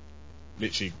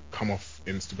 literally come off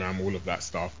Instagram, all of that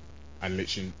stuff, and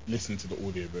literally listen to the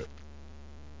audiobook.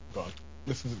 Go on.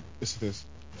 Listen to this.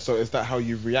 So is that how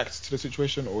you react to the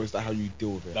situation, or is that how you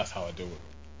deal with it? That's how I deal with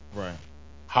it. Right.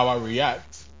 How I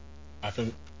react, I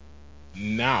think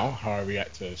now how I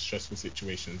react to stressful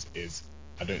situations is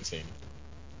I don't say anything.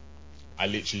 I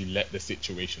literally let the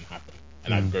situation happen,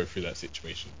 and I go through that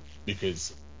situation,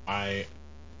 because I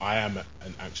am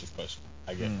an anxious person.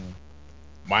 I get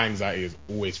my anxiety is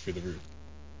always through the roof.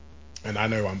 And I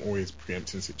know I'm always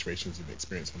preempting situations of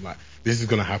experience. I'm like, this is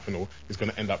going to happen, or it's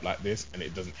going to end up like this, and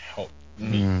it doesn't help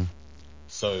me.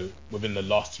 So within the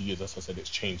last 2 years, as I said, it's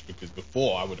changed, because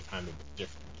before I would have handled it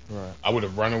differently. Right. I would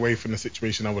have run away from the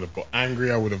situation. I would have got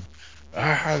angry. I would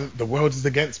have, the world is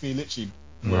against me, literally.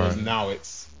 Whereas now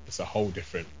it's a whole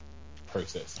different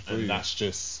process, and that's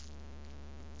just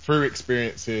through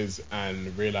experiences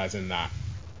and realizing that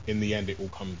in the end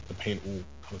the pain all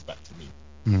comes back to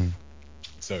me.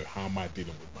 So how am I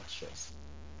dealing with my stress?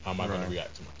 How am I going to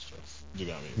react to my stress? Do you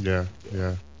get what I mean?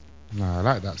 Yeah. No, I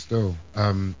like that still.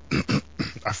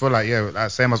 I feel like, like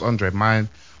same as Andre,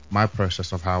 my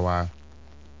process of how I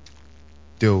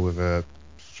deal with a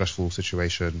stressful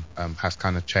situation has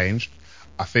kind of changed.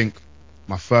 I think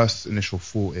my first initial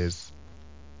thought is,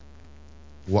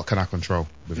 what can I control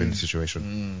within the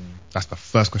situation? That's the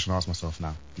first question I ask myself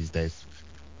now these days.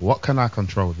 What can I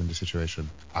control within the situation?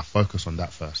 I focus on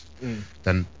that first.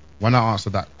 Then when I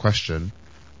answer that question,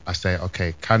 I say,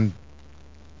 okay, can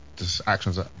the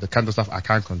stuff I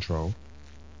can control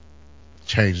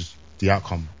change the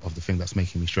outcome of the thing that's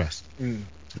making me stressed?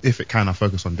 If it can, I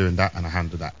focus on doing that and I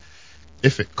handle that.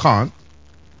 If it can't,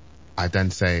 I then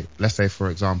say, let's say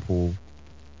for example,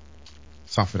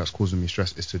 something that's causing me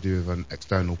stress is to do with an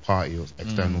external party or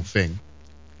external thing.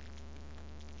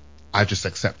 I just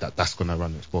accept that that's going to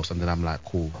run its course, and then I'm like,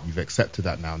 cool, you've accepted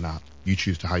that now you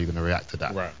choose to how you're going to react to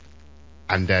that. Right.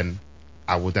 And then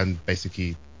I will then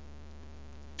basically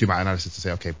do my analysis to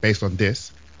say, okay, based on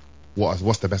this,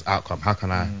 what's the best outcome? How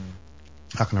can I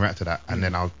react to that? And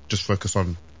then I'll just focus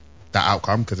on that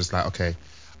outcome, because it's like, okay,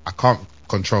 I can't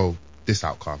control this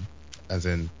outcome, as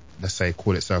in, let's say,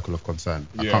 call it circle of concern.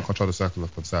 I can't control the circle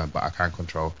of concern, but I can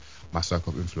control my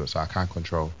circle of influence. So I can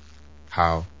control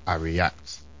how I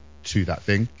react to that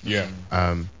thing.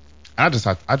 And I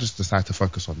just decide to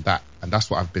focus on that, and that's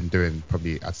what I've been doing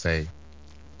probably, I'd say,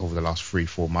 over the last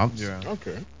 3-4 months.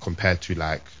 Compared to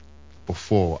like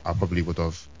before, I probably would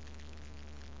have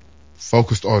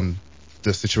focused on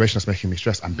the situation that's making me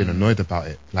stressed and been annoyed about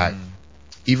it. Like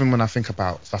even when I think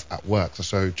about stuff at work,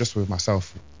 so just with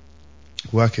myself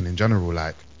working in general,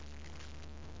 like,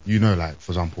 like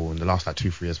for example, in the last like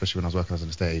 2-3 years, especially when I was working as an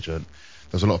estate agent,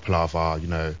 there's a lot of palaver,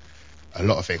 a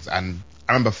lot of things, and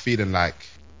I remember feeling like,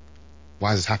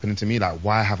 why is this happening to me? Like,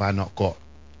 why have I not got,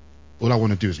 all I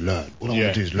want to do is learn. All I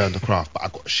want to do is learn the craft, but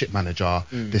I've got a shit manager,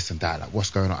 this and that, like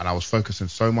what's going on? And I was focusing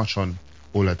so much on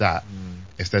all of that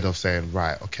instead of saying,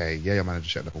 right, okay, your manager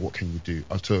shit, but what can you do?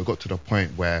 Until it got to the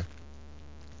point where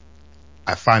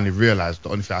I finally realized the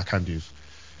only thing I can do is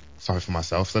something for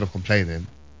myself. Instead of complaining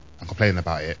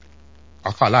about it,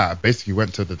 I can't lie, I basically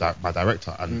went to my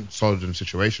director and solved the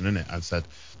situation in it and said,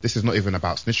 this is not even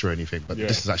about snitch or anything, but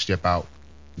this is actually about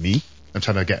me and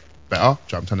trying to get better. Do you know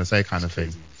what I'm trying to say, kind of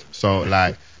thing. So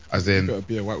like, as in, you better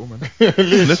be a white woman.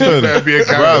 listen,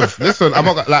 bruv, listen, I'm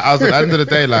not like, at the end of the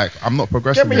day, like, I'm not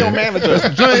progressing. Get me your manager.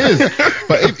 Listen, do you know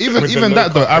what it is? But even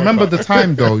that though, I remember the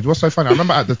time though. It was so funny. I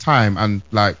remember at the time, and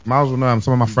like Miles will know,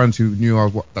 some of my friends who knew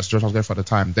that situation I was going for at the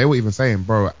time, they were even saying,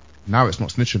 bro, now it's not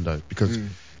snitching though, because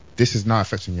this is now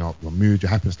affecting your mood, your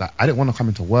happiness. Like, I didn't want to come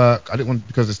into work.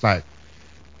 Because it's like,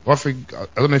 one thing,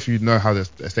 I don't know if you know how the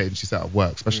estate agency setup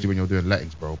works, especially when you're doing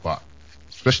lettings, bro, but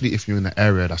especially if you're in an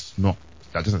area that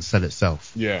doesn't sell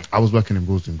itself. I was working in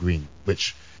Willesden Green,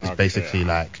 which is basically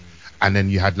like, and then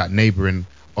you had like neighbouring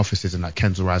offices in like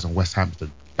Kensal Rise and West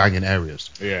Hampton, banging areas.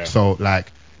 So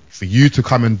like, for you to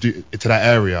come and do to that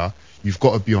area, you've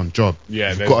got to be on job.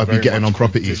 You've got to be getting on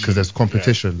properties, because there's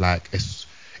competition. Like, it's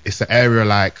an area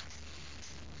like,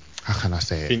 how can I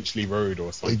say it? Finchley Road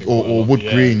or something. Or Wood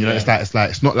Green,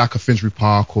 it's not like a Finsbury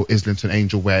Park or Islington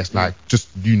Angel where it's like, just,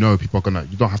 people are gonna,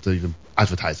 you don't have to even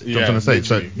advertise it. You know what I'm trying to say?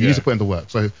 So you need to put in the work.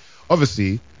 So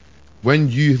obviously, when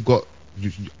you've got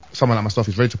someone like myself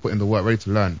who's ready to put in the work, ready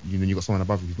to learn, you've got someone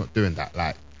above you who's not doing that,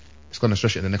 like, it's gonna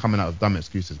stress you, and then they're coming out with dumb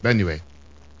excuses. But anyway,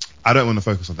 I don't want to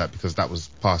focus on that because that was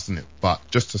past, innit? But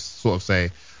just to sort of say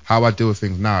how I deal with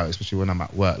things now, especially when I'm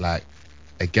at work, like,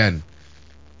 again,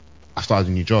 I started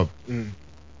a new job.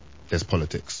 There's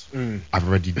politics. I've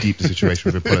already deeped the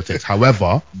situation with politics.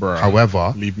 However,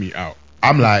 leave me out.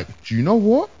 I'm like, do you know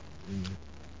what?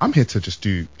 I'm here to just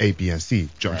do A, B, and C. Do you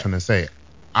know what I'm trying to say?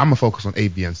 I'm gonna focus on A,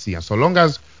 B, and C. And so long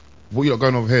as what you're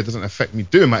going over here doesn't affect me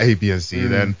doing my A, B, and C,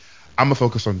 then I'm gonna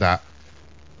focus on that.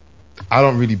 I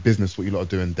don't really business what you lot are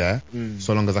doing there,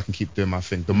 so long as I can keep doing my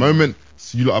thing. The moment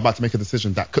you lot are about to make a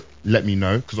decision, that could let me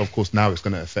know, because of course now it's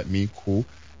gonna affect me. Cool.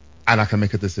 And I can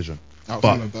make a decision.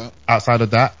 Outside of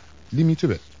that, leave me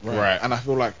to it. Right. And I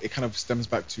feel like it kind of stems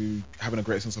back to having a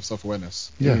great sense of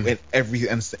self-awareness in every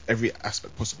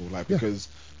aspect possible. Like, because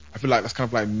I feel like that's kind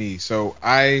of like me. So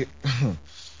I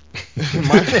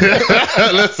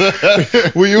Listen,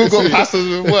 we all got passes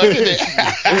with work, innit?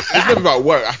 It's never about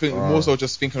work. I think more so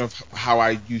just thinking of how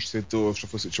I used to deal with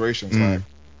stressful situations.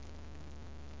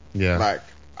 Like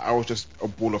I was just a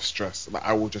ball of stress. Like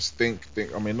I would just think.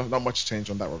 I mean, not much change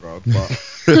on that regard, but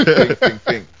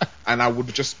think. And I would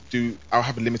just I'll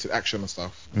have a limited action and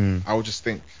stuff. I would just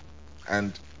think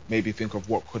and maybe think of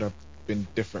what could have been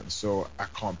different, so I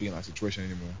can't be in that situation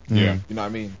anymore. Yeah. You know what I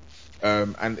mean?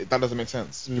 And that doesn't make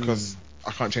sense because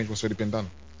I can't change what's already been done.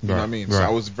 You know what I mean? Right. So I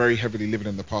was very heavily living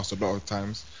in the past a lot of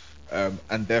times,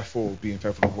 and therefore being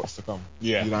fearful of what's to come.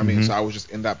 Yeah. You know what I mean? So I was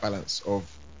just in that balance of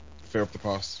fear of the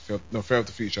past, fear of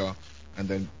the future, and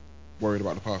then worried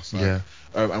about the past.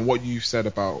 And what you said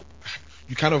about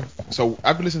you kind of. So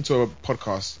I've been listening to a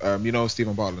podcast. You know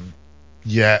Stephen Bartland.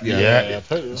 Yeah.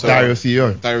 So, Dario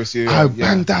CEO. I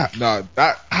banged that. No,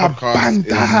 that I podcast banged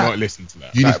is that. not listen to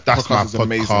that. That's my podcast is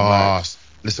amazing, podcast.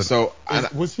 Listen. So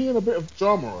Was he in a bit of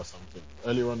drama or something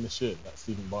earlier on this year? That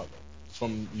Stephen Bartlett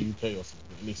from the UK or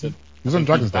something, and he said he was on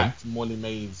Dragon's Den. Molly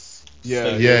Mays. Yeah.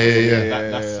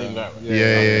 That's the same guy.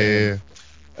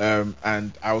 Yeah.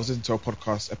 And I was into a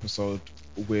podcast episode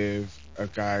with a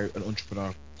guy, an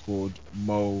entrepreneur called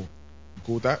Mo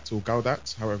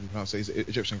Gaudat, however you pronounce it. He's an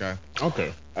Egyptian guy.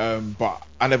 Okay. But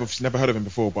I never heard of him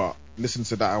before. But listening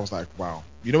to that, I was like, wow.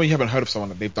 You know when you haven't heard of someone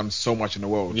that they've done so much in the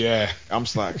world? Yeah. I'm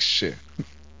just like, shit.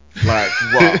 Like,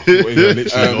 wow.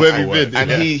 Where have you been?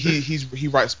 And he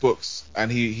writes books,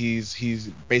 and he's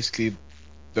basically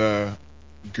the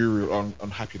guru on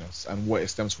happiness and what it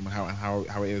stems from and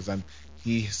how it is. And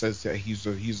he says that he's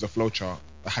a flowchart,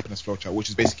 a happiness flowchart, which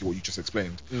is basically what you just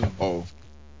explained of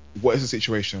what is the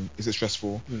situation? Is it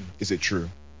stressful? Is it true?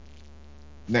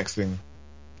 Next thing,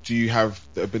 do you have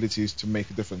the abilities to make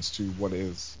a difference to what it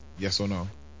is? Yes or no?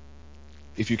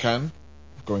 If you can,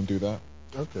 go and do that.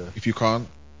 Okay. If you can't,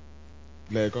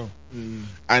 let it go.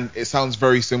 And it sounds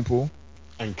very simple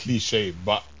and cliche,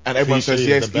 and everyone says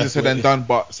yes, easier said than done.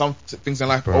 But some things in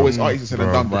life always are easier said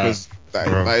than done because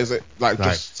that is it. Like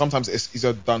just sometimes it's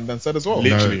easier done than said as well.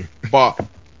 Literally, but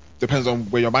depends on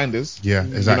where your mind is. Yeah,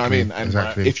 exactly. You know what I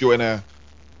mean? And if you're in a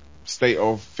state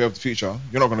of fear of the future,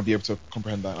 you're not going to be able to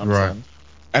comprehend that and understand. Right.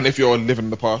 And if you're living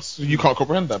in the past, you can't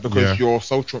comprehend that because you're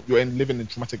living in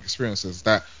traumatic experiences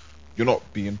that you're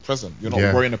not being present. You're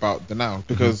not worrying about the now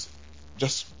because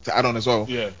just to add on as well,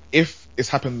 if it's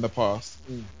happened in the past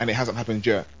and it hasn't happened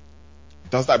yet,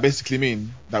 does that basically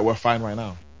mean that we're fine right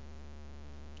now?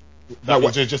 That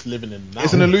we're just living in now.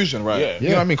 It's an illusion, right? Yeah. You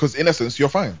know what I mean? Because in essence, you're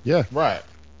fine. Yeah. Right.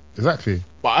 Exactly.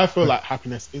 But I feel like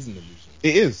happiness is an illusion.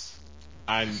 It is.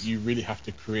 And you really have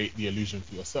to create the illusion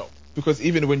for yourself. Because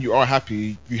even when you are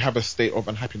happy, you have a state of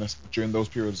unhappiness during those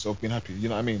periods of being happy. You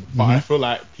know what I mean? But I feel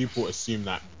like people assume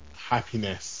that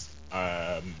happiness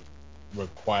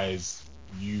requires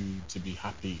you to be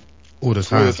happy all the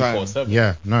time. 24/7.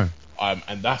 Yeah, no.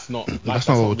 And that's not that's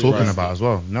not what we're talking about as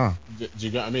well. No. Do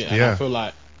you get what I mean? And I feel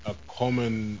like a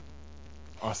common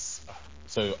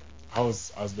so I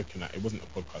was looking at, it wasn't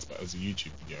a podcast, but it was a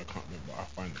YouTube video. I can't remember. I'll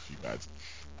find it for you guys.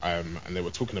 And they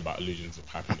were talking about illusions of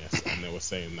happiness, and they were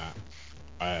saying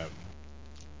that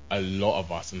a lot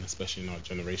of us, and especially in our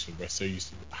generation, we're so used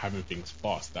to having things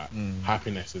fast that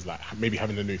happiness is like maybe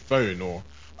having a new phone, or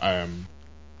a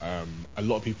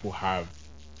lot of people have.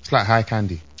 It's like high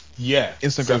candy. Yeah,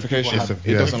 instant gratification.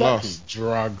 It doesn't last.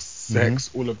 Drugs,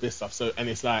 sex, all of this stuff. So, and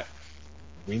it's like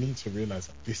we need to realize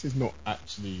that this is not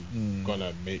actually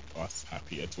gonna make us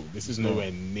happy at all. This is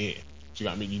nowhere near. Do you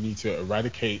know what I mean? You need to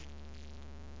eradicate.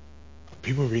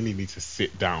 People really need to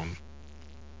sit down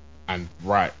and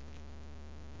write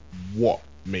what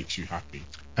makes you happy.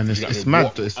 And it's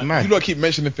mad. It's mad. You lot keep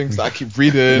mentioning things that I keep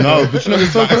reading. No, but you know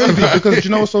it's so crazy because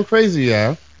you know what's so crazy,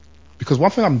 yeah? Because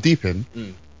one thing I'm deep in,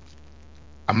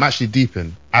 I'm actually deep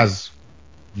in as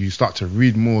you start to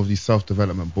read more of these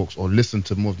self-development books or listen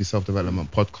to more of these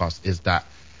self-development podcasts is that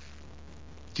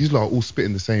these lot are all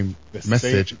spitting the same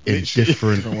message in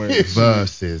different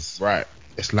verses. Right.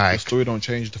 It's like the story don't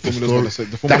change. The formula's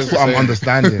that's what I'm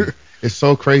understanding. It's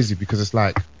so crazy because it's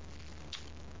like,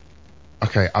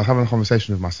 okay, I was having a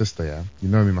conversation with my sister. Yeah, you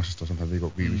know me, my sister. Sometimes we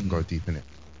can go deep in it.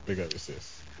 Big up,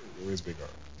 sis. Always big up.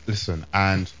 Listen,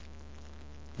 and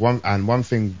one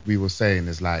thing we were saying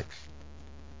is like,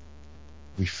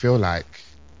 we feel like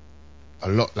a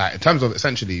lot, like in terms of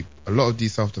essentially a lot of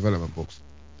these self-development books,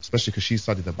 especially because she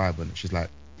studied the Bible, and she's like,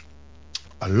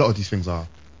 a lot of these things are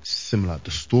similar.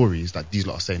 The stories that these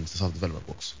lot are saying in the self-development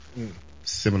books,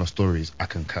 similar stories I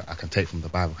can take from the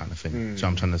Bible, kind of thing. Do you know what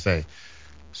I'm trying to say?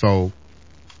 So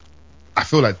I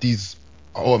feel like these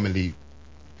are ultimately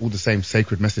all the same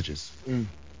sacred messages.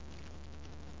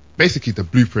 basically the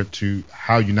blueprint to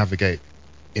how you navigate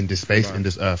in this space, in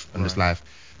this earth, in this life,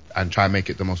 and try and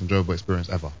make it the most enjoyable experience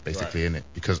ever, basically, in it.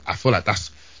 Because I feel like that's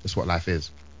what life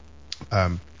is.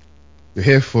 You're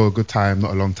here for a good time, not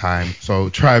a long time. So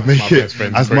try and make it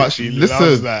as much.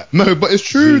 Listen, no, but it's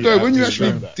true though. When you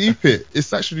actually deep it,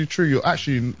 it's actually true. You're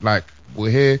actually like, we're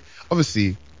here.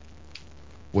 Obviously,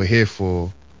 we're here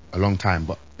for a long time.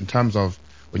 But in terms of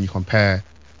when you compare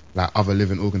like other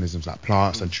living organisms like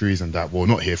plants and trees and that, we're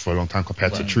not here for a long time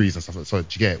compared to trees and stuff. So do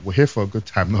you get it? We're here for a good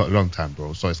time, not a long time,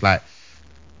 bro. So it's like,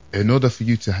 in order for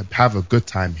you to have a good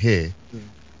time here,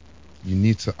 you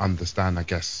need to understand, I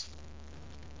guess,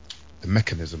 the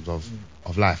mechanisms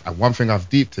of life. And one thing I've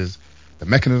deeped is the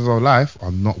mechanisms of life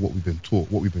are not what we've been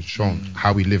taught, what we've been shown,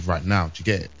 how we live right now. Do you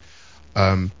get it?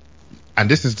 And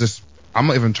this is just, I'm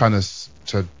not even trying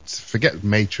to forget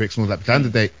Matrix and all that. Because at the end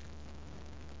of the day,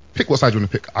 pick what side you want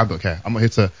to pick. I don't care. I'm not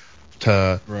here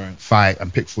to fight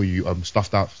and pick for you stuff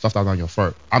down your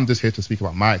throat. I'm just here to speak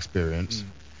about my experience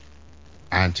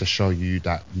and to show you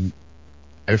that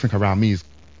everything around me is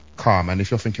calm. And if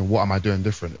you're thinking, what am I doing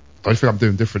different? The only thing I'm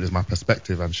doing different is my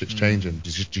perspective, and shit's changing. Do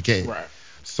you get it? Right.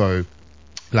 So,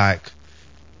 like,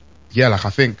 yeah, like I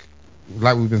think,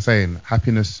 like we've been saying,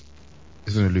 happiness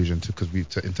is an illusion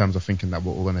in terms of thinking that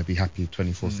we're all going to be happy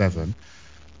 24/7.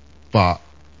 But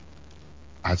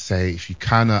I'd say if you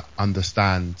kind of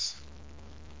understand,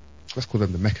 let's call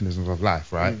them the mechanisms of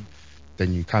life, right?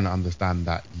 Then you kind of understand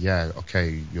that, yeah,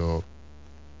 okay,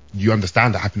 you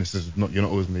understand that happiness is not, you're not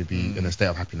always going to be in a state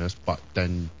of happiness, but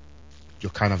then you're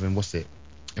kind of in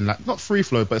in like, not free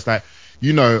flow, but it's like,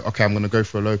 you know, okay, I'm going to go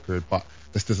for a low period, but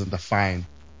this doesn't define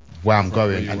where I'm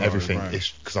going and everything.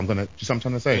 Because I'm going to, do you see what I'm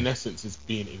trying to say? In essence, it's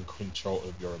being in control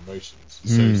of your emotions.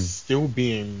 So still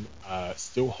being,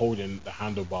 still holding the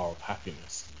handlebar of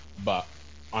happiness, but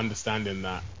understanding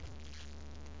that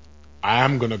I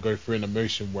am going to go through an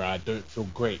emotion where I don't feel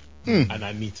great and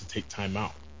I need to take time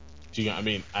out. Do you get what I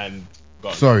mean? And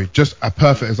sorry, just a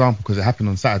perfect example, because it happened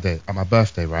on Saturday at my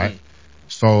birthday, right?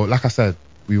 So, like I said,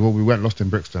 we went Lost in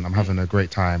Brixton. I'm having a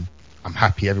great time. I'm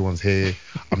happy. Everyone's here.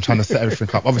 I'm trying to set everything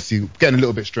up. Obviously, getting a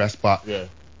little bit stressed, but I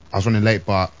was running late,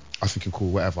 but I was thinking,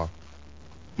 cool, whatever.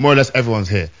 More or less, everyone's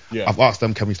here. I've asked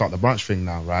them, can we start the brunch thing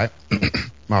now, right?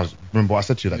 Remember what I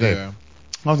said to you that day? I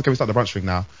was like, can we start the brunch thing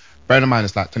now? Bear in mind,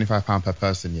 it's like £25 per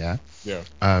person,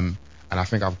 and I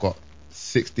think I've got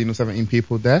 16 or 17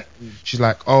 people there. She's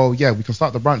like, oh yeah, we can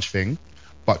start the brunch thing,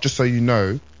 but just so you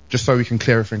know, just so we can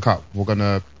clear everything up, we're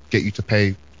gonna get you to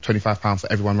pay £25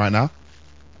 for everyone right now.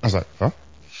 I was like, huh?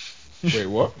 Wait,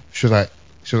 what? She was like,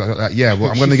 yeah,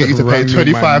 well, I'm gonna get you to pay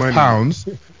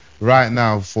 £25 right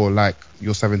now for like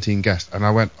your 17 guests. And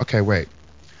I went, okay, wait.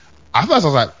 At first I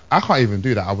was like, I can't even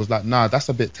do that. I was like, nah, that's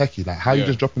a bit techie. Like, how are you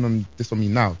just dropping on this on me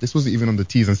now? This wasn't even on the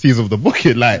T's and C's of the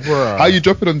booking. Like, how are you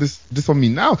dropping on this on me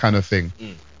now, kind of thing?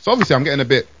 So obviously I'm getting a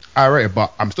bit irate,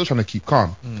 but I'm still trying to keep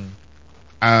calm.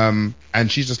 And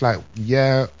she's just like,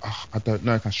 yeah, I don't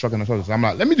know, kind of shrugging her shoulders. I'm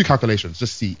like, let me do calculations,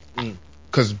 just see.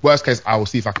 Because worst case, I will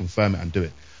see if I can firm it and do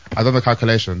it. I done the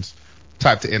calculations,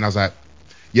 typed it in. I was like,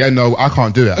 yeah, no, I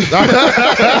can't do that.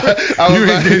 You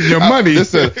ain't getting your money.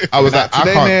 Listen, I was like,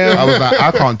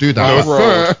 I can't do that.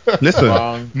 No, listen,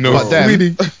 but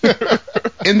then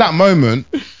in that moment,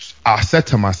 I said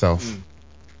to myself,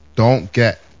 don't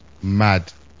get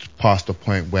mad past the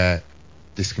point where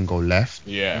this can go left.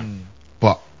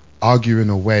 But argue in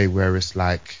a way where it's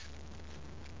like,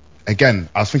 again,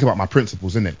 I was thinking about my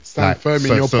principles, innit? Stand firm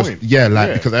in your point. Yeah,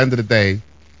 because at the end of the day,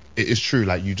 it is true.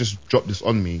 Like, you just dropped this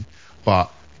on me,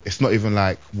 but it's not even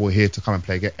like we're here to come and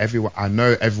play. I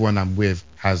know everyone I'm with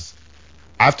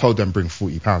I've told them bring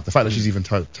 £40. The fact that she's even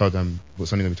told them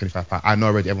it's only going to be £25, I know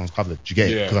already everyone's covered. Do you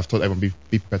get it? Because I've told everyone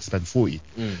be prepared to spend 40.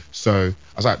 So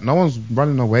I was like, no one's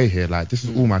running away here. Like, this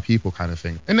is all my people, kind of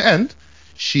thing. In the end,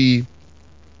 she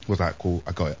was like, cool,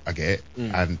 I got it, I get it.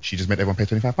 And she just made everyone pay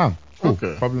 £25. Cool,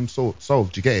 okay. Problem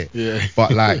solved, do you get it? Yeah.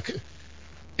 But like,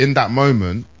 in that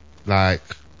moment, like,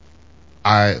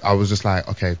 I was just like,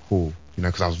 okay, cool, you know,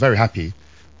 because I was very happy.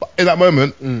 But in that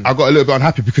moment, I got a little bit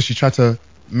unhappy because she tried to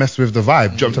mess with the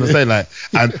vibe. Do you know what I'm trying to say? Like,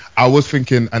 and I was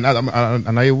thinking, and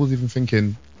I was even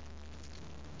thinking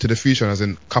to the future, as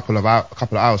in a couple of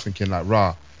hours, thinking like,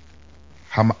 rah.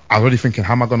 I was already thinking,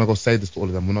 how am I gonna go say this to all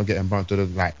of them? We're not getting burnt.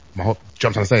 Like, my whole, do you know what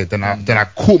I'm trying to say? Then I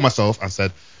caught myself and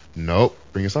said, nope,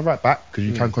 bring yourself right back, because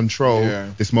you can control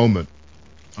this moment.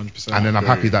 100%. And then I'm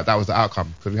happy that was the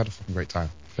outcome, because we had a fucking great time.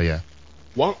 But yeah.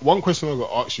 One question I'm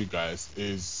gonna ask you guys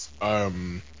is,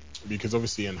 because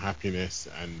obviously in happiness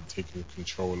and taking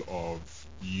control of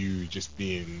you just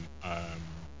being,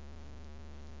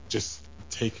 just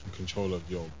taking control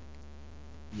of your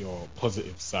your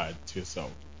positive side to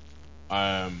yourself,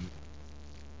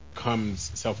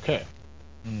 comes self-care.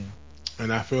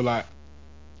 And I feel like,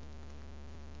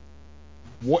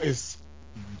 what is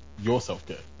your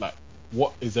self-care? Like,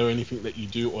 what is there anything that you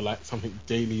do, or like something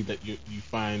daily that you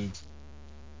find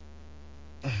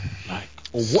like,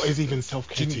 or what is even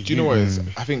self-care to you? Do you know what it is?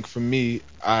 I think for me,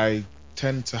 I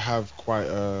tend to have quite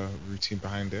a routine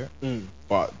behind it,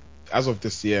 but as of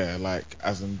this year, like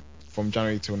as in from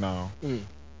January till now,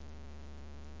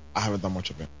 I haven't done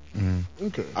much of it.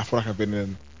 Okay. I feel like I've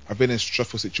been in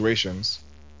stressful situations,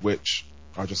 which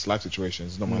are just life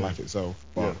situations, not my life itself,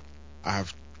 but I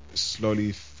have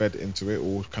slowly fed into it,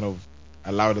 or kind of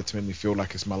allowed it to make me feel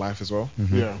like it's my life as well.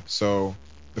 Yeah. So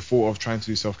the thought of trying to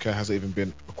do self-care hasn't even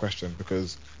been a question,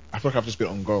 because I feel like I've just been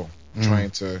on go, trying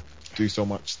to do so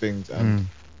much things and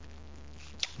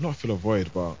not fill a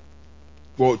void, but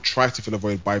try to fill a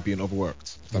void by being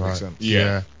overworked, if that makes sense.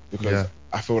 Yeah. Because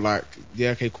I feel like,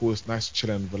 okay, cool, it's nice to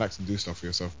chill and relax and do stuff for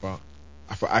yourself, but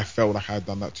I felt like I had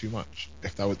done that too much.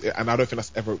 If that was it, and I don't think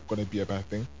that's ever going to be a bad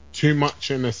thing. Too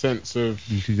much in the sense of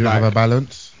you don't have a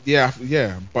balance. Yeah.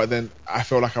 But then I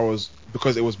felt like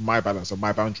because it was my balance or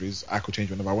my boundaries, I could change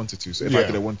whenever I wanted to. So if I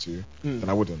didn't want to, then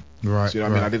I wouldn't. Right. So you know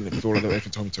what I mean? I didn't feel like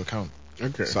everything told me to account.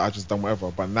 Okay. So I just done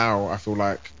whatever. But now I feel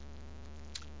like,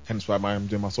 hence why I'm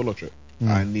doing my solo trip.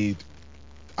 I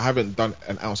haven't done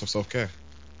an ounce of self-care.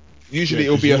 Usually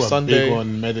it'll be a Sunday. Big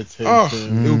on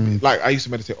meditating. It'll be like, I used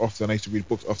to meditate often. I used to read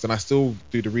books often. I still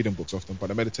do the reading books often, but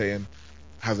the meditating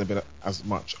hasn't been as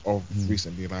much of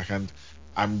recently. Like, and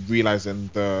I'm realizing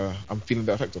I'm feeling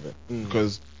the effect of it,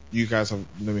 because you guys have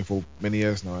known me for many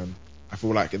years now, and I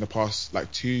feel like in the past,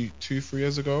 like 2-3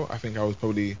 years ago, I think I was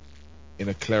probably in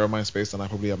a clearer mind space than I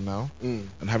probably am now. And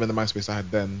having the mind space I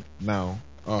had then, now,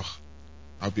 I'll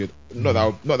be not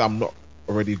that I'm not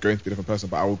already going to be a different person,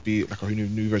 but I would be like a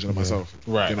new version of myself.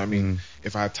 Right. Do you know what I mean?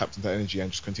 If I had tapped into that energy and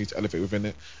just continue to elevate within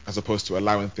it, as opposed to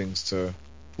allowing things to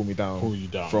pull you down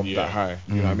from that high.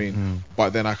 You know what I mean?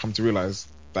 But then I come to realize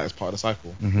that is part of the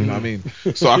cycle. You know what I mean?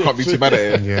 So I can't be too mad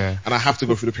at it. And I have to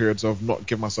go through the periods of not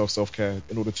giving myself self-care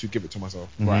in order to give it to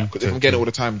myself. Right. Because if I'm getting it all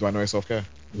the time, do I know it's self-care?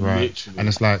 Right. Literally. And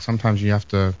it's like, sometimes you have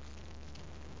to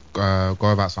go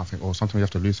about something, or sometimes you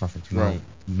have to lose something to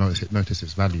notice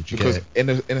its value. Do you Because get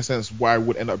it? in a sense, why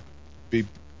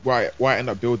I end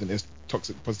up building is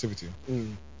toxic positivity.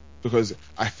 Because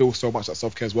I feel so much that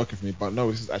self-care is working for me, but no,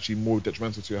 this is actually more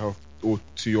detrimental to your health or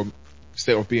to your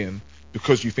state of being,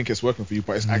 because you think it's working for you,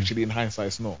 but it's actually, in hindsight,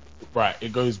 it's not. Right.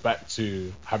 It goes back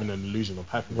to having an illusion of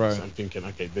happiness Right. and thinking,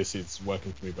 okay, this is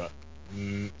working for me, but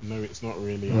no, it's not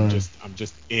really. I'm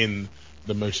just in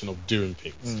the motion of doing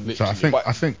things. So I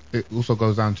think it also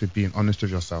goes down to being honest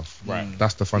with yourself. Right.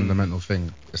 That's the fundamental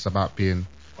thing. It's about being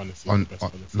Honestly,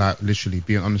 like literally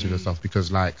being honest with yourself,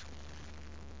 because like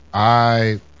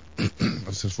so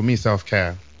for me,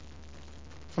 self-care,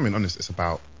 if I'm being honest, it's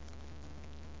about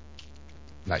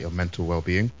like your mental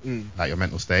well-being, like your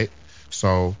mental state.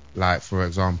 So like, for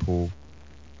example,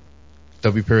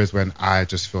 there'll be periods when I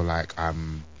just feel like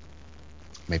I'm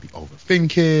maybe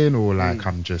overthinking, or like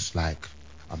I'm just like,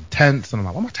 I'm tense, and I'm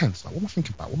like, what am I tense? Like, what am I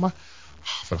thinking about? I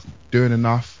feel like I'm doing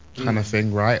enough, kind of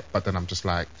thing, right? But then I'm just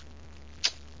like,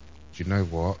 do you know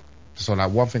what? So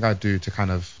like, one thing I do to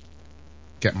kind of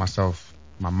get my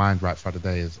mind right for the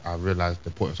day is, I realize the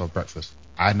importance of breakfast.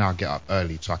 I now get up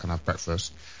early so I can have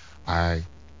breakfast. I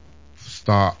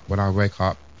start, when I wake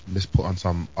up, just put on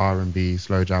some R&B,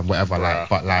 slow jam, whatever, like,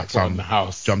 but like some,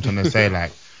 jumped on the say,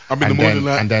 like, I'm in the morning,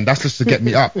 and then that's just to get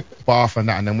me up, bath and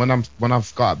that. And then when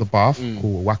I've got out the bath,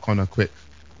 cool, whack on a quick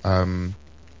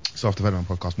self-development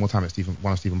podcast. More time at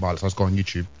one of Stephen Bartlett's. I just go on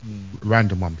YouTube,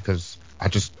 random one, because I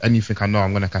just, anything I know,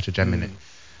 I'm gonna catch a gem in it.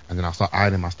 And then I'll start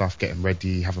ironing my stuff, getting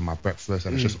ready, having my breakfast,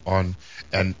 and it's just on.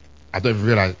 And I don't even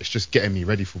realize it's just getting me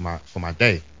ready for my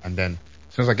day. And then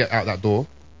as soon as I get out that door,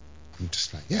 I'm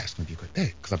just like, yeah, it's gonna be a great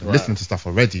day, because I've been listening to stuff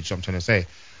already. Do you know what I'm trying to say?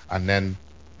 And then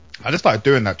I just started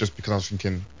doing that just because I was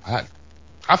thinking, I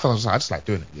just like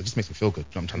doing it. It just makes me feel good.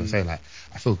 You know what I'm trying to say? Like,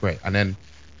 I feel great. And then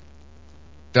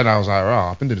I was like,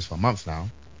 I've been doing this for a month now,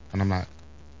 and I'm like,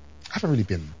 I haven't really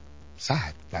been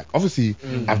sad. Like, obviously,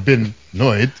 I've been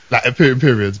annoyed, like, in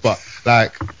periods, but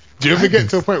like, do you ever get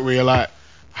to a point where you're like,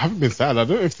 I haven't been sad, I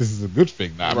don't know if this is a good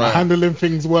thing. Like, am I handling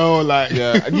things well? Like,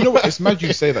 yeah. And you know what? It's mad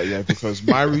you say that, yeah, because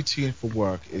my routine for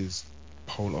work is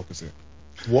polar opposite.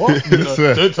 What?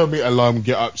 Don't tell me alarm,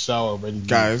 get up, shower, ready.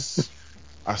 Guys,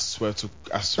 I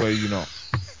swear you not.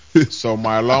 So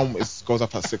my alarm goes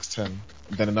up at 6:10,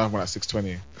 then another one at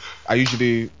 6:20. I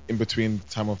usually, in between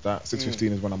time of that,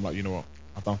 6:15 is when I'm like, you know what,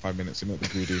 I've done 5 minutes, let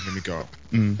me go up.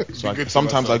 So Good for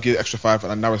sometimes I myself. give extra 5,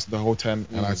 and now it's the whole 10,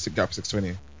 and I get up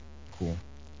 6:20. Cool.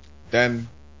 Then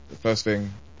the first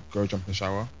thing, go jump in the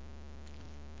shower.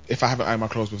 If I haven't ironed my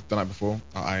clothes the night before,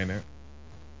 I'll iron it.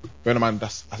 Bear in mind, I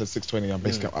said 6:20. I'm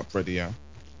basically up ready. Yeah.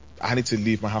 I need to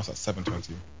leave my house at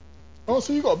 7:20. Oh,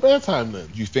 so you got bare time then?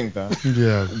 You think that?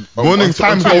 Yeah. Morning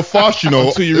times go fast, you know.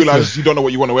 Until you realise you don't know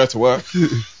what you want to wear to work.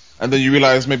 And then you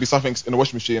realise maybe something's in the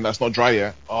washing machine that's not dry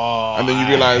yet. Oh, And then you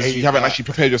realise you haven't actually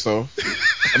prepared yourself.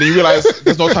 And then you realise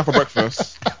there's no time for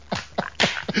breakfast.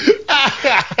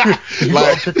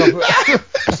 Like,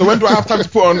 so when do I have time to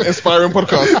put on inspiring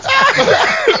podcast?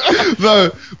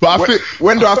 No, but I think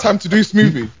When do I have time to do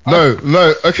smoothie?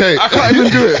 no, okay. I can't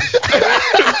even do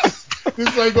it. This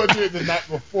is why you got to do it the night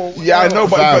before. Yeah, I know,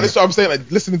 but Fam. that's what I'm saying.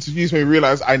 Like, listening to you made me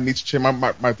realise I need to change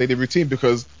my daily routine,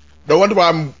 because no wonder why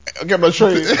I'm getting on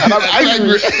train and I'm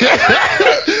angry.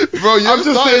 Bro, I'm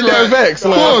just sitting there vexed.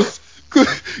 Of Like, course.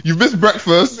 You missed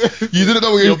breakfast. You didn't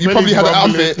know. You probably belly's had an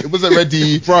rumbling. outfit. It wasn't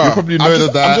ready. bruh, You probably know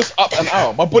that. I'm just up and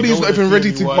out. My body's know not even the ready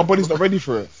feeling to. you My want. body's not ready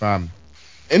for it. Fam.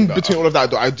 In between all of that,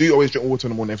 though, I do always drink water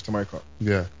in the morning every time I wake up,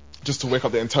 Yeah. just to wake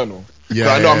up the internal. Yeah,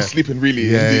 'Cause I know yeah, I'm yeah. sleeping really,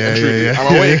 Yeah, indeed, yeah, and truly. yeah, yeah.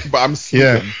 I'm awake, but I'm sleeping.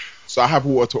 Yeah. So I have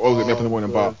water to always wake me up in the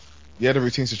morning. God. But yeah, the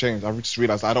routines to change. I just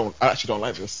realised I actually don't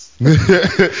like this. No, like but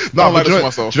this do you for know,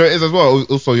 myself. do you know what it is as well?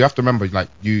 Also, you have to remember, like,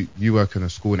 you work in a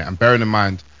school now, and bearing in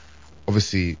mind,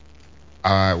 obviously,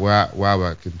 where I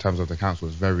work in terms of the council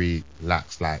is very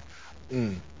lax. Like,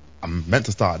 I'm meant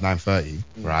to start at 9:30,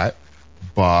 right?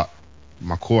 But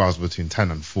my core hours between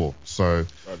 10 and 4. So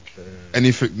Okay.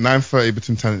 anything 9:30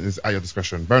 between 10 is at your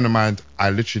discretion. Bearing in mind, I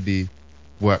literally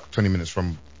work 20 minutes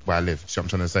from where I live. See what I'm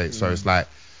trying to say? So it's like,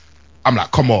 I'm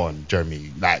like, come on,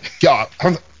 Jeremy, like, get up.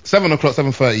 7 o'clock,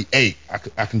 7:30, 8.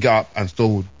 I can get up and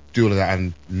still do all of that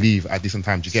and leave at decent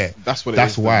time. Do you get? That's what it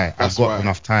That's is. why That's I've got why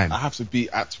enough time. I have to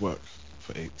be at work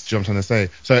for 8. Do you know what I'm trying to say?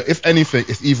 So if anything,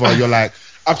 it's either you're like,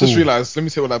 I've just cool. realised. Let me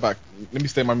take all that back. Let me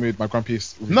stay in my mood. My grumpy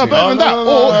routine. No, better than that.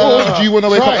 Or do you want to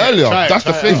wake up earlier? That's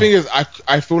the The thing. thing is,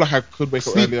 I feel like I could wake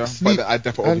up Sleep- earlier, sleep but I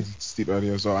definitely always sleep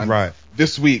earlier as well. And Right.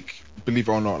 this week, believe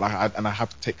it or not, like I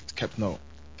have kept note.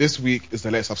 This week is the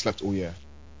latest I've slept all year.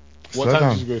 What Slow time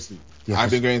down. did you go sleep? Yeah,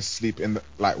 I've been going to sleep in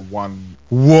like 1.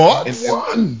 What?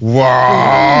 In-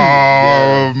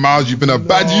 Wow, Miles, you've been a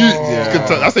bad youth. Yeah. You can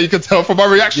tell, that's how you can tell from my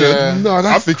reaction. Yeah. No, I'm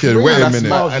that's thinking, crazy. wait a That's minute.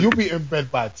 Miles, you'll be in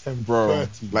bed by 10:30. bro.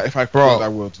 Like if I could, Bro, I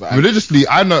would. Like, religiously,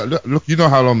 I know. Look, you know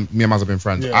how long me and Miles have been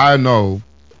friends. Yeah. I know.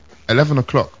 11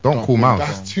 o'clock. Don't call call Miles.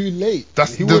 That's too late.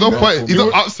 There's He no wouldn't- point. He's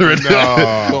not answering.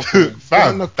 Don't call me.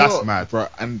 Fam, 1 that's o'clock. mad. bro.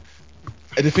 And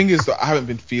the thing is that I haven't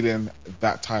been feeling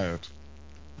that tired,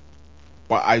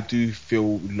 but I do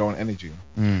feel low on energy,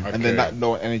 and then Okay. that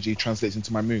low on energy translates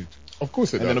into my mood. Of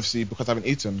course it And does. then obviously because I haven't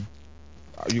eaten,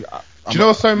 Do you know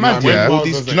what's so mad? when Yeah. all Miles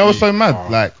these, doesn't Do you know what's so eat. mad?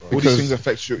 Oh, Like, God. all these because things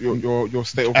affect your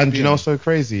state of and do you know being. what's so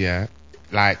crazy? Yeah,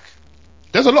 like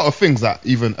there's a lot of things that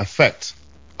even affect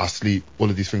our sleep. All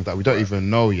of these things that we don't even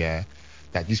know. Yeah,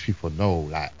 that these people know.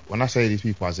 Like when I say these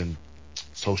people, as in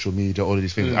social media, all of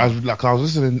these things. I was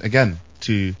listening again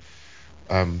to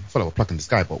I feel like we're plucking the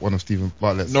sky, but one of Stephen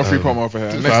Bartlett's. No free promo over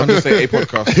here. Next fam. time just say a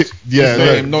podcast.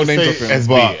 Yeah, no names of him.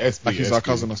 SB, Like he's our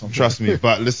cousin or something. Trust me,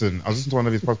 but listen, I was listening to one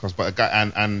of his podcasts, but a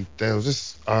guy and there was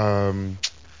this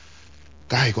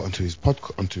guy got onto his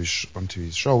onto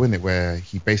his show, innit, where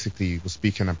he basically was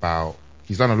speaking about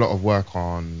he's done a lot of work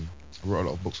on, wrote a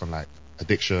lot of books on like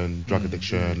addiction, drug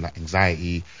addiction, like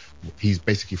anxiety. He's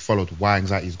basically followed why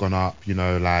anxiety's gone up, you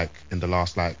know, like in the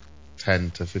last like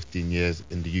 10 to 15 years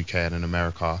in the UK and in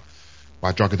America,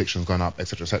 why drug addiction's gone up,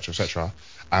 etc., etc., etc.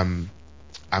 And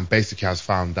basically has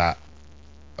found that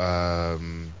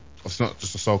it's not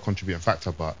just a sole contributing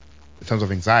factor, but in terms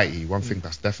of anxiety, one thing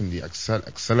that's definitely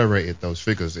accelerated those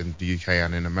figures in the UK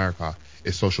and in America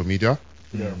is social media.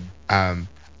 Yeah.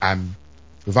 And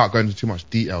without going into too much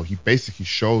detail, he basically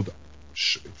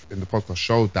in the podcast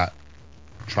showed that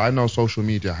social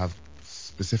media have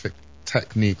specific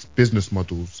techniques, business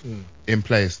models in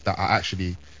place that are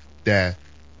actually there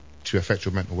to affect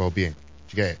your mental well-being. Do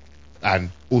you get it? And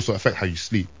also affect how you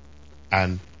sleep.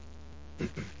 And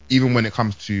even when it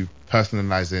comes to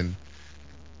personalizing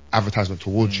advertisement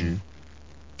towards you,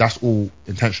 that's all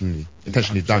intentionally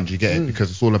done. Do you get it?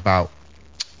 Because it's all about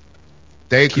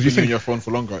Keeping you on your phone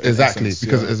for longer. in exactly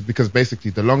essence, because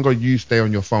basically the longer you stay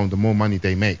on your phone, the more money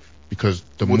they make. Because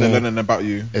the more more they're learning about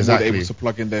you, the more Exactly. they're able to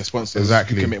plug in their sponsors.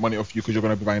 Exactly. You can make money off you because you're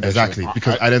going to be buying their exactly shit.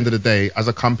 because at the end of the day, as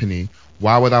a company,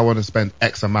 why would I want to spend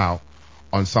X amount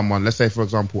on someone? Let's say, for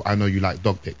example, I know you like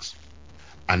dog pics,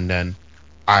 and then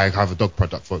I have a dog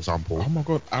product, for example. Oh my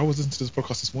god, I was into this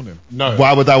podcast this morning. No.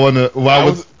 Why would I want to? Why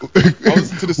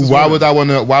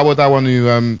would I want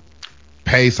to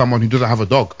pay someone who doesn't have a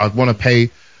dog? I'd want to pay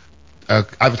an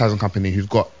advertising company who's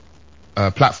got a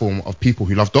platform of people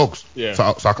who love dogs,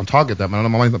 so I can target them, and I know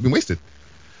my money's not being wasted.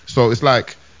 So it's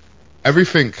like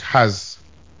everything has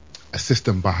a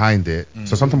system behind it.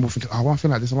 So sometimes people think, oh, I want to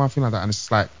feel like this, I want to feel like that, and it's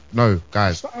just like, no,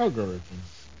 guys. It's the algorithm.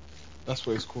 That's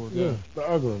what it's called. Yeah, the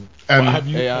algorithm. And have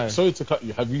you? AI. Sorry to cut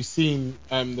you. Have you seen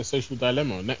The Social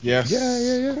Dilemma on Netflix? Yes.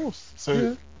 Yeah. Of course.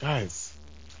 So, guys.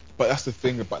 But that's the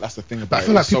thing about I it.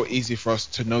 feel like It's so easy for us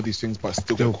to know these things, but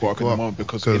still get caught up in the moment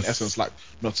because in essence, like,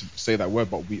 not to say that word,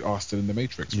 but we are still in the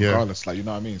matrix, regardless. Like, you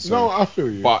know what I mean? So, No, I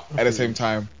feel you. But at the same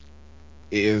time,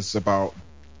 it is about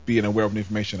being aware of the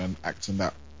information and acting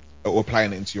that, or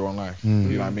applying it into your own life. You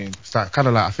know what I mean? It's like, kind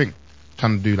of like, I think,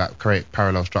 trying to do like create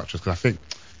parallel structures, because I think,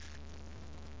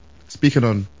 speaking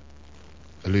on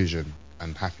illusion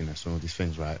and happiness and all these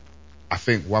things, right? I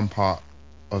think one part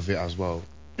of it as well,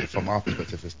 from our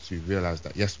perspective, is to realize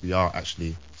that yes, we are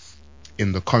actually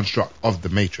in the construct of the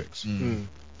matrix,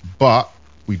 but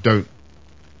we don't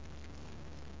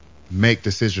make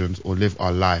decisions or live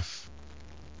our life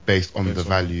based on the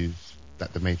values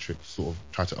that the matrix sort of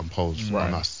try to impose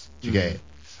on us. Do you get it?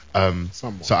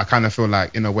 So I kind of feel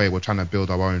like, in a way, we're trying to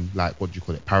build our own, like, what do you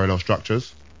call it, parallel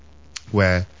structures,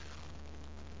 where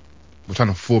we're trying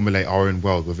to formulate our own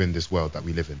world within this world that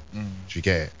we live in. Do you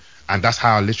get it? And that's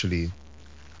how literally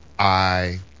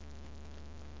I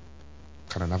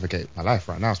kind of navigate my life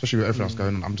right now, especially with everything else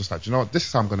going on. I'm just like, do you know what? This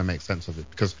is how I'm going to make sense of it,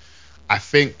 because I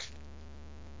think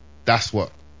that's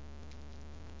what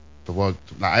the world,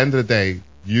 like, at the end of the day,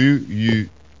 you,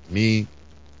 me,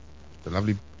 the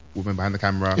lovely woman behind the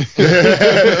camera,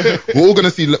 we're all going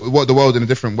to see what the world in a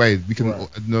different way. We can,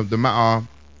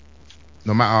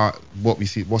 no matter what we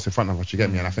see, what's in front of us, you get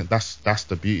me? And I think that's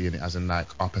the beauty in it, as in, like,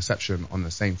 our perception on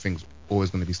the same thing's always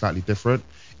going to be slightly different.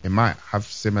 It might have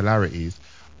similarities,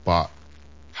 but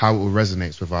how it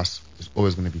resonates with us is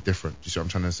always going to be different. Do you see what I'm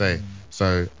trying to say?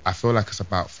 So I feel like it's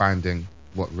about finding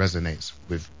what resonates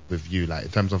with you, like,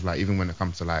 in terms of, like, even when it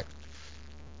comes to, like,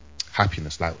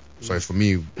 happiness. Like, so for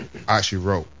me, I actually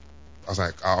wrote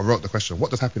the question, what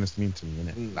does happiness mean to me,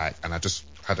 innit? Like, and I just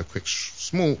had a quick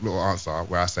small little answer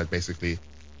where I said, basically,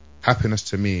 happiness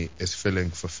to me is feeling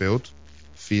fulfilled,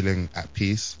 feeling at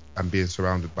peace, and being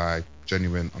surrounded by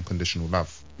genuine unconditional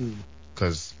love.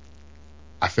 Because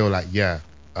I feel like,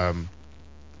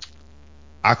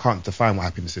 I can't define what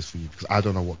happiness is for you, because I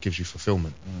don't know what gives you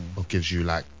fulfillment or gives you,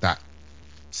 like, that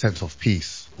sense of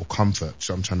peace or comfort.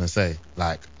 So I'm trying to say,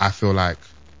 like, I feel like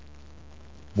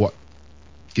what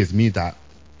gives me that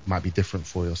might be different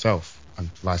for yourself,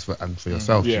 and vice versa, and for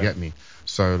yourself. You get me?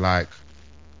 So, like,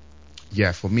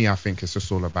 for me, I think it's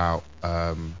just all about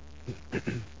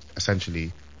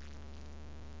essentially,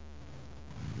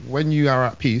 when you are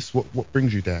at peace, what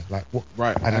brings you there? Like, what?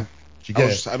 Right. And I you was get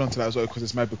just add on to that as well, because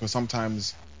it's mad, because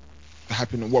sometimes the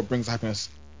happiness, what brings happiness,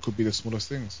 could be the smallest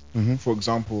things. For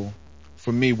example,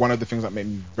 for me, one of the things that make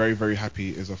me very, very happy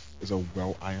is a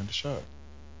well ironed shirt.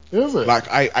 Is it? Like,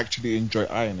 I actually enjoy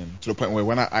ironing to the point where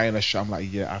when I iron a shirt, I'm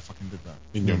like, I fucking did that.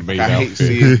 In your maid I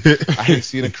outfit. hate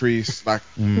seeing a crease. Like,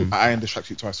 I ironed the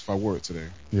tracksuit twice if I wore it today.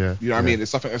 You know what I mean?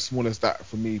 It's something as small as that,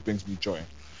 for me, brings me joy.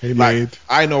 Hey, like, maid.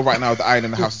 I know right now the iron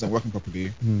in the house isn't working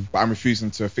properly, but I'm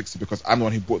refusing to fix it because I'm the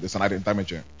one who bought this and I didn't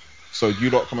damage it. So you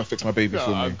lot come and fix my baby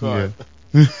for me.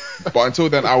 But until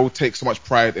then, I will take so much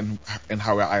pride in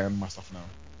how I iron my stuff now.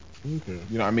 Okay.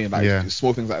 You know what I mean? Like,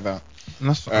 small things like that. And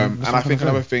that's And I think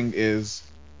another thing is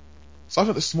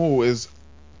something that's small is,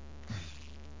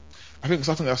 I think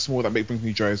something that's small that brings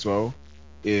me joy as well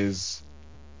is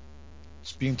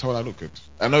just being told I look good.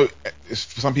 I know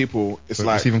for some people it's so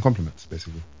like receiving compliments,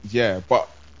 basically. but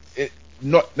it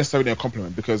not necessarily a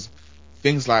compliment, because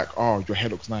things like, oh, your hair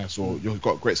looks nice, or you've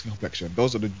got great skin complexion,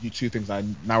 those are the two things I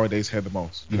nowadays hear the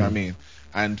most. You know what I mean?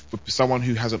 And for someone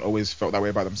who hasn't always felt that way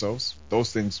about themselves,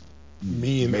 those things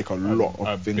make a lot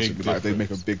of things. Like, they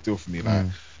make a big deal for me. Like,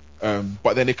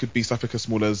 but then it could be something as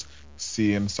small as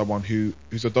seeing someone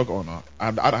who's a dog owner,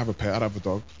 and I don't have a pet, I don't have a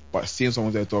dog, but seeing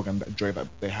someone with their dog and the joy that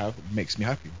they have makes me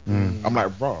happy. I'm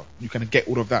like, bro, you can get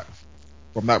all of that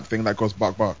from that thing that goes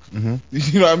bark bark. You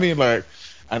know what I mean? Like,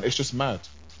 and it's just mad.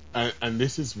 And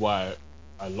this is why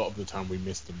a lot of the time we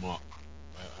miss the mark.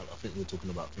 I think we're talking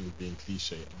about things being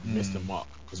cliche. We miss the mark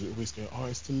because we always go, oh,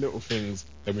 it's the little things,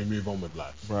 then we move on with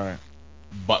life. Right.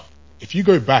 But if you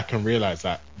go back and realize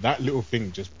that little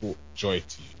thing just brought joy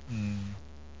to you,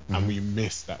 and we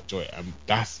miss that joy, and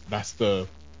that's the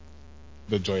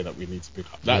the joy that we need to pick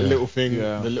up. That little thing,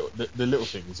 Yeah. the little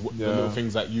things, the little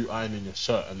things that you iron in your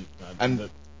shirt, and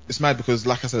it's mad because,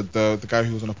 like I said, the guy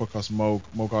who was on the podcast, Mo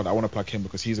God, I want to plug him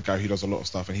because he's a guy who does a lot of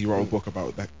stuff, and he wrote a book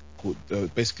about that called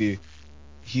basically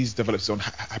he's developed his own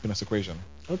happiness equation.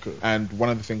 Okay. And one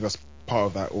of the things that's part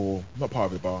of that, or not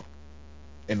part of it, but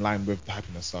in line with the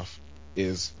happiness stuff,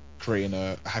 is creating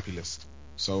a happy list.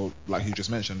 So, like you just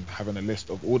mentioned, having a list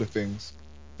of all the things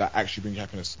that actually bring you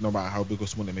happiness, no matter how big or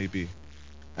small it may be,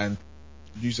 and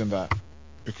using that,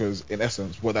 because in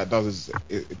essence, what that does is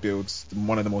it builds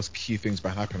one of the most key things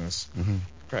behind happiness: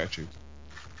 gratitude.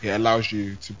 It allows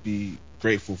you to be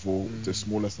grateful for the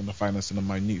smallest and the finest and the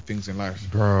minute things in life,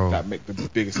 Bro, that make the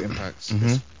biggest impacts.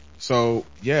 So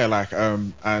yeah, like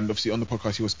and obviously on the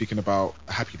podcast he was speaking about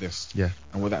a happy list,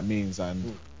 and what that means,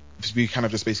 and we kind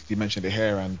of just basically mentioned it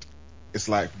here, and it's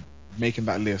like making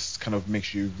that list kind of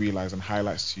makes you realize and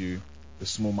highlights to you the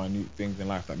small minute things in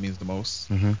life that means the most.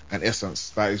 And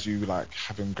essence, that is you like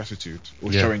having gratitude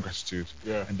or showing gratitude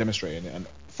and demonstrating it. And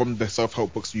from the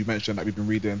self-help books you mentioned that we've been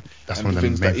reading, that's and one the of the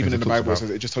things main that even in the it talks Bible it about. says,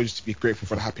 it just tells you to be grateful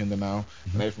for the happy in the now,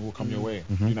 and everything will come your way.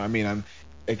 You know what I mean? And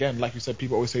again, like you said,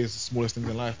 people always say it's the smallest things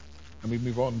in life, and we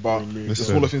move on, but the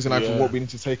smaller things in life are what we need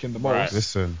to take in the most.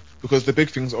 Listen, because the big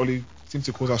things only seem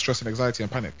to cause our stress and anxiety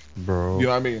and panic. bro, You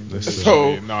know what I mean? Listen.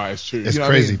 So no, it's true. it's you know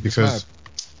what I crazy mean? It's because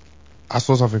mad. I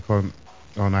saw something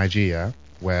on IG,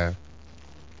 where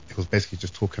it was basically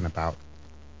just talking about,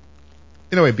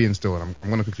 in a way, being still. And I'm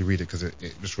going to quickly read it because it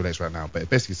just relates right now. But it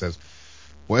basically says,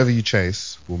 whatever you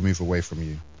chase will move away from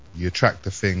you. You attract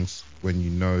the things when you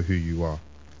know who you are.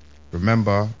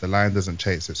 Remember, the lion doesn't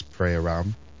chase its prey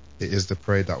around. It is the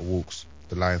prey that walks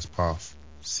the lion's path.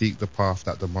 Seek the path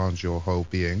that demands your whole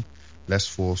being. Less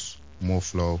force, more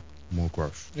flow, more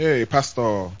growth. Hey,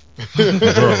 pastor.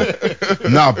 Bro.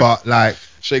 Nah, but like,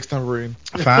 Shakes tambourine.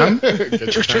 fam.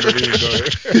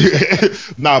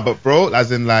 Nah, but bro,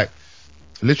 as in like,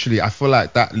 literally, I feel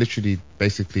like that literally,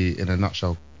 basically, in a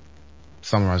nutshell,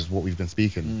 summarizes what we've been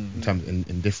speaking in terms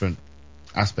in different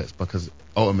aspects, because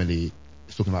ultimately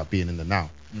it's talking about being in the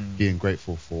now, being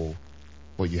grateful for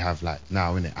what you have like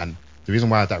now, innit? And the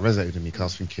reason why that resonated with me, because I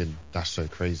was thinking that's so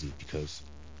crazy, because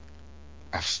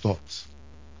I've stopped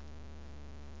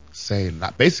saying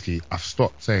like, basically I've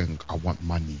stopped saying I want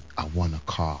money, I want a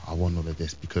car, I want all of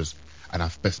this, because, and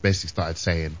I've basically started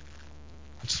saying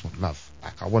I just want love.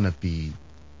 Like I want to be,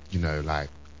 you know, like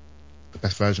the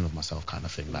best version of myself, kind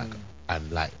of thing.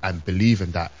 And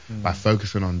believing that by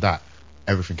focusing on that,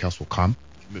 everything else will come.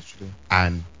 Literally.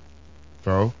 And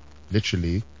bro,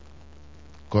 literally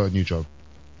got a new job.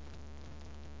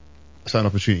 Certain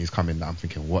opportunities coming that I'm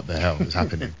thinking, what the hell is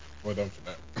happening? Well done for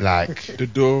that. Like, The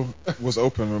door was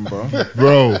open, remember?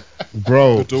 bro,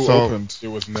 The door so opened. It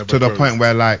was never to the closed. point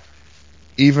where like,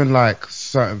 even like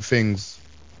certain things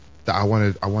that I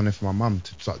wanted for my mum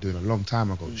to start doing a long time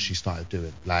ago, she started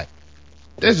doing. Like,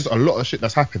 there's just a lot of shit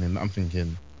that's happening that I'm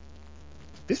thinking,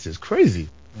 this is crazy.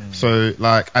 So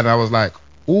like, and I was like,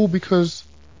 all because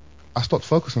I stopped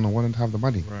focusing on wanting to have the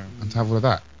money and to have all of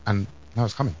that, and now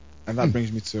it's coming. And that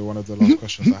brings me to one of the last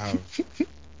questions I have.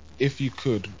 If you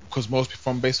could, because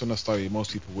based on the study,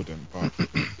 most people wouldn't, but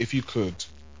if you could,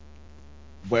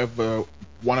 whatever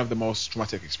one of the most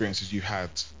traumatic experiences you had,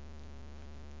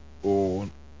 or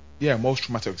most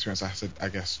traumatic experience I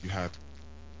guess you had,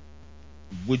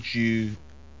 would you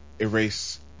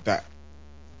erase that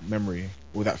memory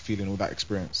or that feeling or that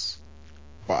experience,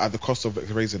 but at the cost of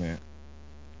erasing it,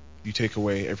 you take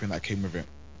away everything that came with it,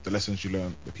 the lessons you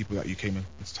learned, the people that you came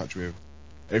into touch with,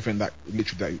 everything that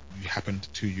literally that happened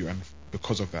to you, and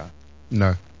because of that?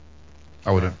 No,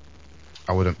 I wouldn't.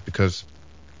 I wouldn't, because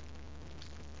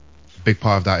a big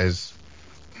part of that is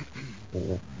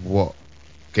what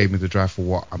gave me the drive for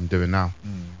what I'm doing now.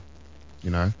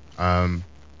 You know, and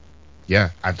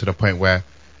to the point where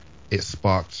it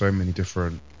sparked so many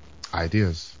different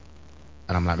ideas,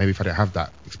 and I'm like, maybe if I didn't have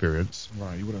that experience,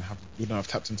 Right, you wouldn't have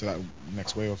tapped into that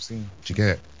next way of seeing. do you get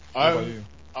it? What about you?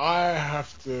 I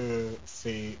have to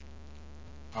say,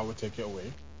 I would take it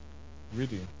away.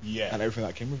 Really? Yeah. And everything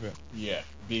that came with it. Yeah,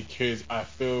 because I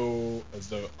feel as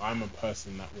though I'm a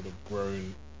person that would have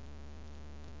grown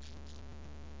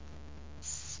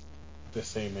the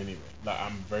same anyway. Like,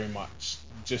 I'm very much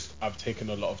I've taken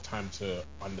a lot of time to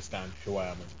understand who I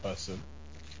am as a person.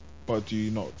 But do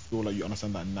you not feel like you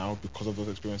understand that now because of those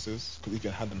experiences? Because if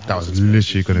you hadn't had That those was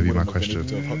experiences, literally gonna you be my wouldn't have been able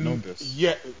question. to have known this.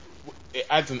 Yeah, it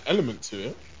adds an element to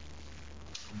it,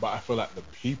 but I feel like the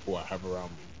people I have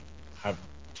around me have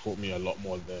taught me a lot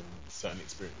more than certain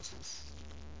experiences.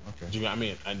 Okay. Do you know what I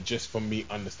mean? And just for me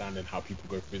understanding how people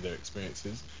go through their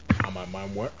experiences, how my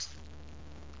mind works,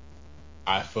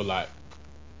 I feel like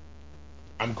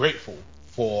I'm grateful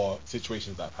for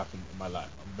situations that have happened in my life.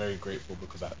 I'm very grateful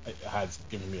because it has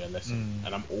given me a lesson,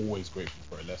 and I'm always grateful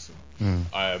for a lesson.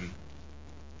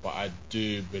 But I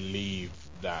do believe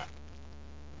that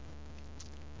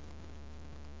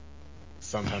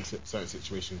sometimes certain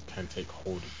situations can take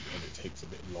hold of you, and it takes a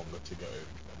bit longer to get over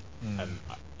them. And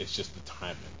it's just the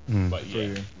timing. But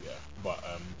yeah. But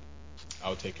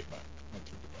I'll take it back.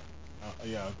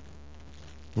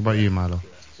 What about you, Milo? Yeah.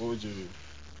 What would you do?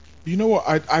 You know what?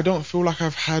 I don't feel like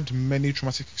I've had many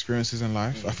traumatic experiences in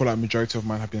life. I feel like majority of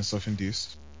mine have been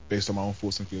self-induced based on my own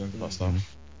thoughts and feelings about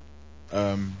stuff.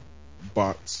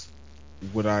 But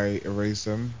would I erase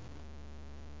them?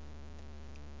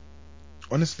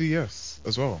 Honestly, yes,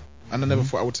 as well. And I never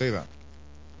thought I would say that,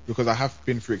 because I have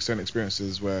been through certain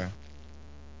experiences where,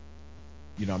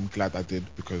 you know, I'm glad I did,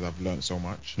 because I've learned so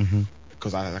much.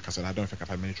 Because like I said, I don't think I've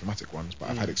had many traumatic ones, but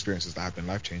I've had experiences that have been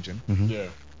life changing.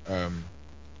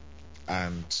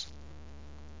 And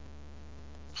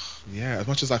yeah, as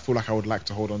much as I feel like I would like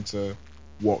to hold on to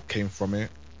what came from it,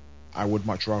 I would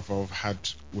much rather have had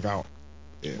without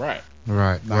it. Right.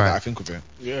 Now that I think of it.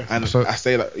 Yeah. And So, I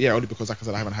say that, only because, like I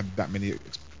said, I haven't had that many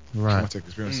traumatic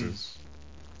experiences.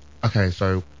 Okay,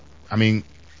 so, I mean,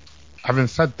 having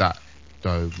said that,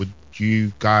 though, would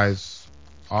you guys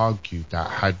argue that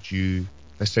had you,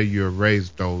 let's say you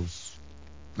erased those,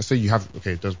 let's say you have,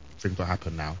 okay, those things that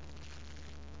happen now,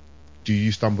 do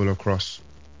you stumble across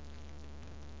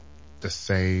the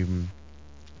same,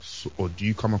 or do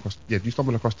you you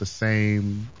stumble across the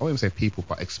same, I wouldn't say people,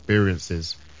 but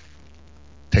experiences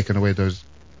taking away those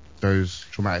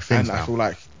traumatic things And now? I feel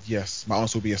like, yes, my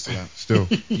answer will be yes to that. Still.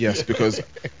 Yes, because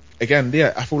again,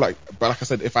 I feel like, but like I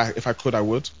said, if I could, I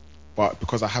would, but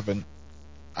because I haven't,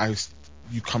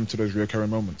 you come to those recurring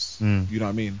moments. You know what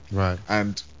I mean? Right.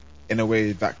 And in a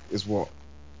way, that is what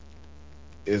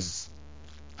is,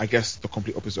 I guess, the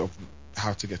complete opposite of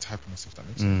how to get to happiness, if that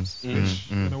makes sense.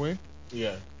 In a way.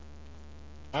 Yeah.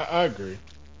 I agree.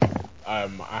 I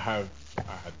had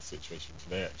a situation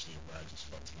today actually where I just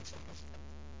felt to myself, I was like,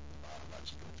 wow, I've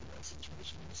actually been through that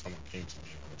situation. Someone came to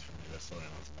me and they told me their story, and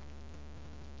I was like,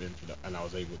 been through that, and I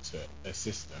was able to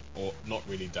assist them, or not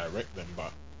really direct them,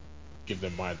 but give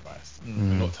them my advice,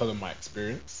 and not tell them my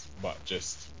experience, but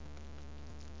just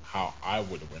how I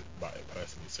would have went about it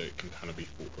personally, so it can kind of be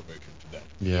thought provoking to them.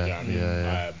 Yeah. You know what I mean?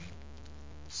 Yeah.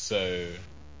 So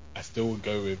I still would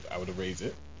go with, I would erase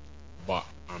it, but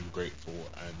I'm grateful,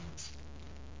 and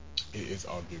it is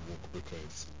arguable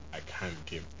because I can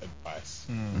give advice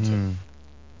to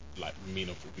like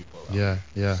meaningful people around me.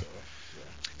 Yeah. So,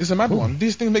 It's a mad one.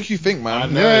 These things make you think, man. I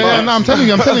know. Yeah, no, I'm telling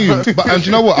you. But and do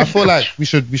you know what? I feel like we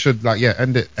should like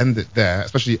end it there.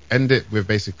 Especially end it with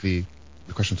basically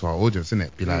the question to our audience,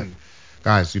 innit? Be like,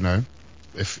 guys, you know,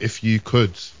 if you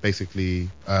could basically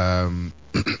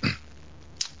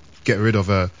get rid of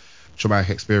a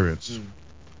traumatic experience,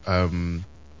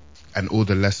 and all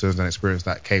the lessons and experience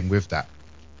that came with that,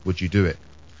 would you do it?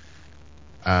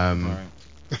 Right.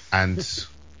 And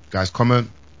guys, comment,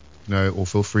 you know, or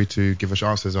feel free to give us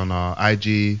answers on our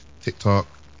IG, TikTok,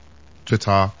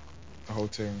 Twitter, The whole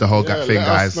thing. the whole thing,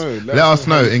 guys. Let us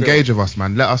know. Engage with us,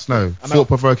 man. Let us know.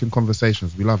 Thought-provoking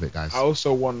conversations. We love it, guys. I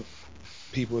also want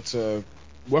people to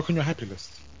work on your happy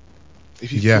list.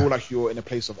 If you feel like you're in a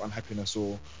place of unhappiness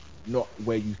or not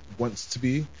where you want to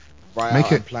be,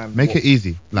 Make it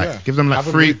easy. Like give them like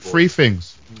three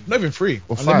things. Not even free.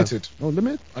 Or unlimited. Oh,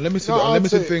 limit?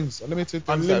 Unlimited things. Unlimited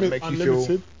things that make you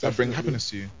feel, that bring happiness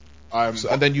to you. And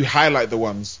then you highlight the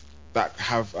ones that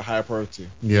have a higher priority.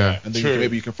 Yeah. And then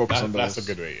maybe you can focus on those. That's a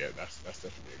good way. Yeah, that's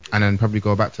definitely a good And then probably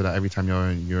go back to that every time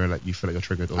you're like you feel like you're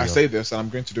triggered. I say this and I'm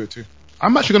going to do it too.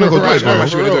 I'm actually gonna go do it, bro. I'm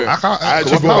actually gonna do it. I can't. I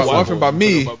actually one thing about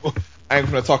me, I ain't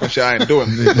gonna talk and shit I ain't doing.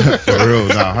 For real,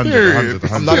 nah, 100.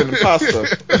 I'm not even pastor.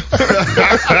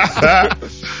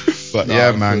 But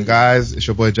yeah, man, guys, it's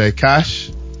your boy Jay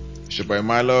Cash. It's your boy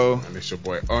Milo. And it's your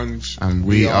boy Unge. And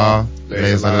we are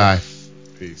Laser Life.